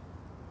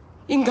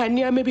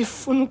 Ingane yami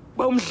ebifuna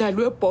ukuba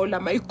umdlali webhola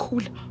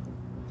mayikhula.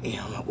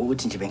 Yama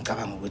ukuthi nje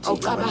bengicabanga ukuthi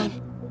awucabanga.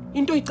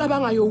 Into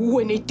oyicabangayo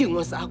uwe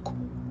nezidingo zakho.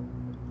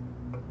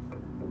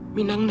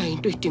 Mina nginayo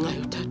into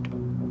oyidingayo Thato.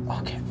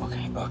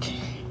 Okay.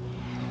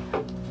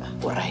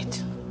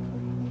 Alright.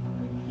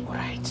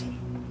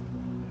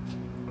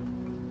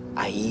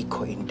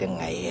 Ayikho into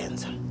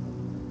engayenza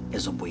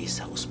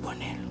ezobuyisa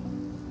usibonelo.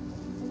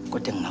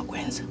 Kodwa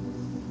engingakwenza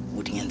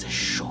ukuthi ngenze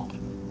sure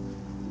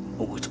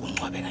ukuthi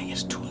ungcwabeka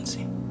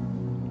ngesithunzi.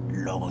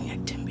 Lokho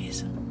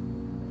ngiyakuthembisa.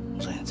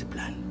 Ngizoyenza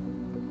iplan.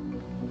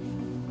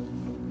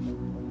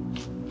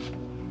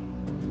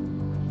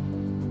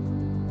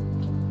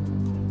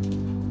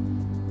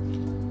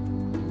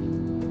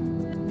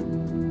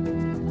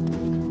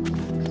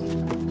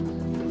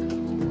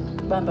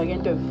 Bamba ke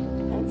ntombi.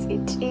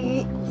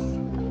 Nansithi.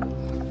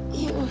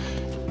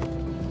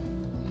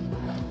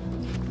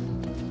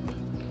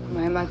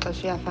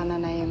 Maxesha uyafana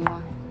naye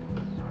nqwa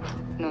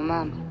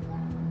nomama.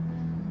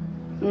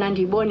 Mina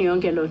ndiyiboni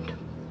yonke loo nto.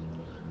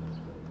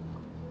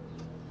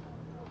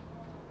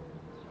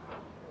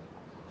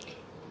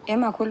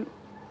 Emakhulu,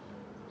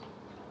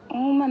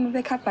 umama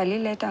bekhaphala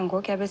ileta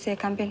ngoku yabese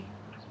ekhampini.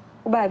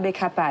 Uba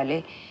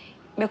bekhaphala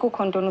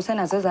bekukho ntoni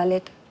usenazo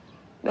ezaleta.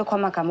 Bekho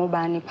amagama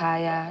obani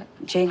phaya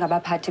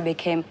njengabaphathi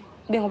becamp.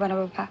 Bengobani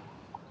abapha?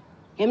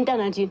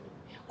 Ngemntana njini?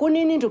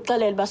 Kunini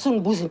ndikuxelela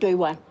basundibuza into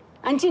oyi-1.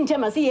 Anti nje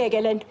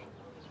masiyeke le nto.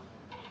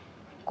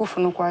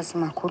 Kufuna ukwazi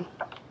makhulu.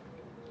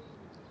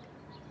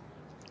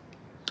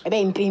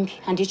 Ebe impimpi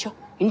anditsho.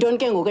 Intoni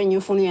ke ngoku enye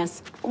ufuna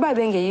uyazi? Uba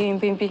bengeyiyo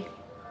impimpi.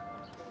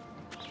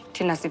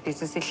 Thina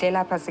sibhizi sihlela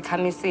apha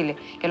sikhamisile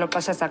ngelo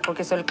xesha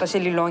saxokiswa lixesha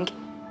elilonke.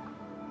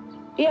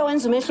 Iye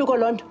wenza umehluko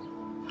loo nto.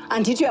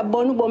 Andithi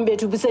uyabona ubomi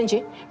bethu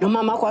busenje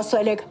nomama wakho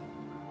wasweleka.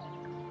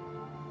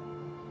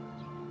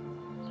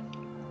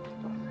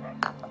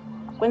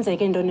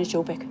 Kwenzeke intoni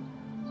eJoburg?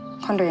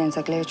 Khonto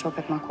yenzekileyo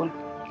eJoburg makhulu.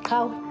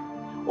 Qhawe.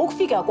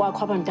 Ukufika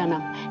kwakho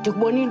abantwana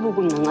ndikubonile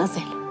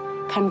ubungcangcazela.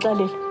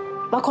 Khanixelele.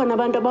 Bakhona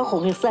abantu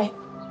abagrogrisayo.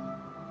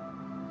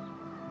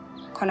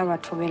 Khona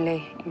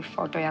bathumele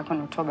ifoto yakho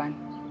noThobani.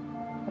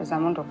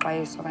 Bezama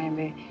undoxwayisa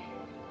okanye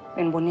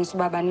benibonisa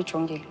uba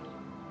banijongile.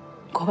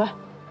 Ngoba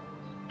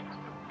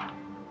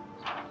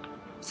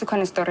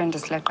sikhona isitori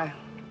endisileqayo.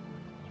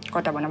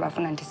 Kodwa bona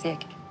bafuna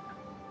ndisiyeke.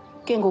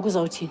 Ke ngoku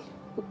uzawuthini?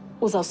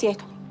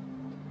 Uzawusiyeka?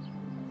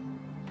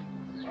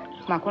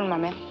 Makhulu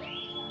mamela.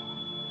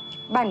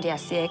 Uba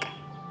ndiyasiyeka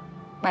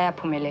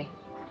bayaphumelela.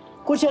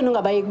 Kutheni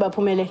ungabayeki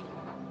baphumelela?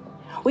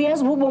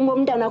 Uyazi ubomi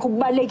bomntana wakho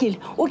bubalulekile.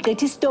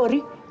 Ugqitha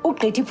istory,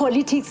 ugqitha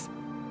ipolitics,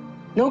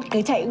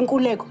 nokugqitha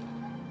inkuleko.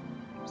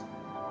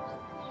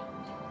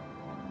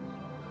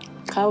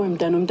 Chawe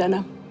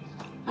mntanam.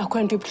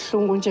 Akho nto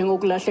ibuhlungu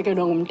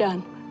njengokulahlekelwa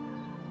ngumntana.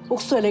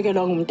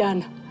 Ukuswelekelwa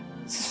ngumntana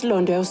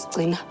sisilondo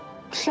yasigcina.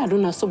 Uhlala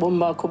unaso ubomi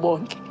bakho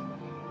bonke.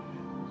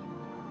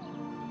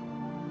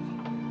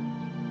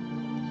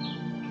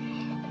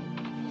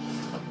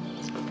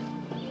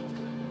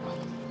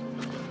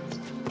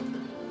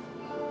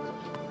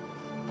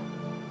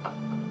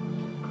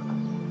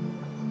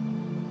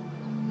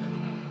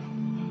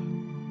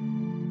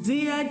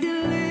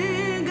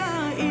 Ziyadilinga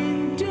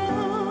into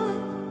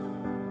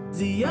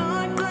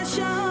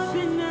ziyaqasha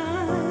bina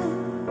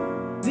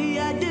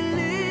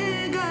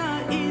ziyadilinga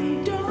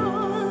into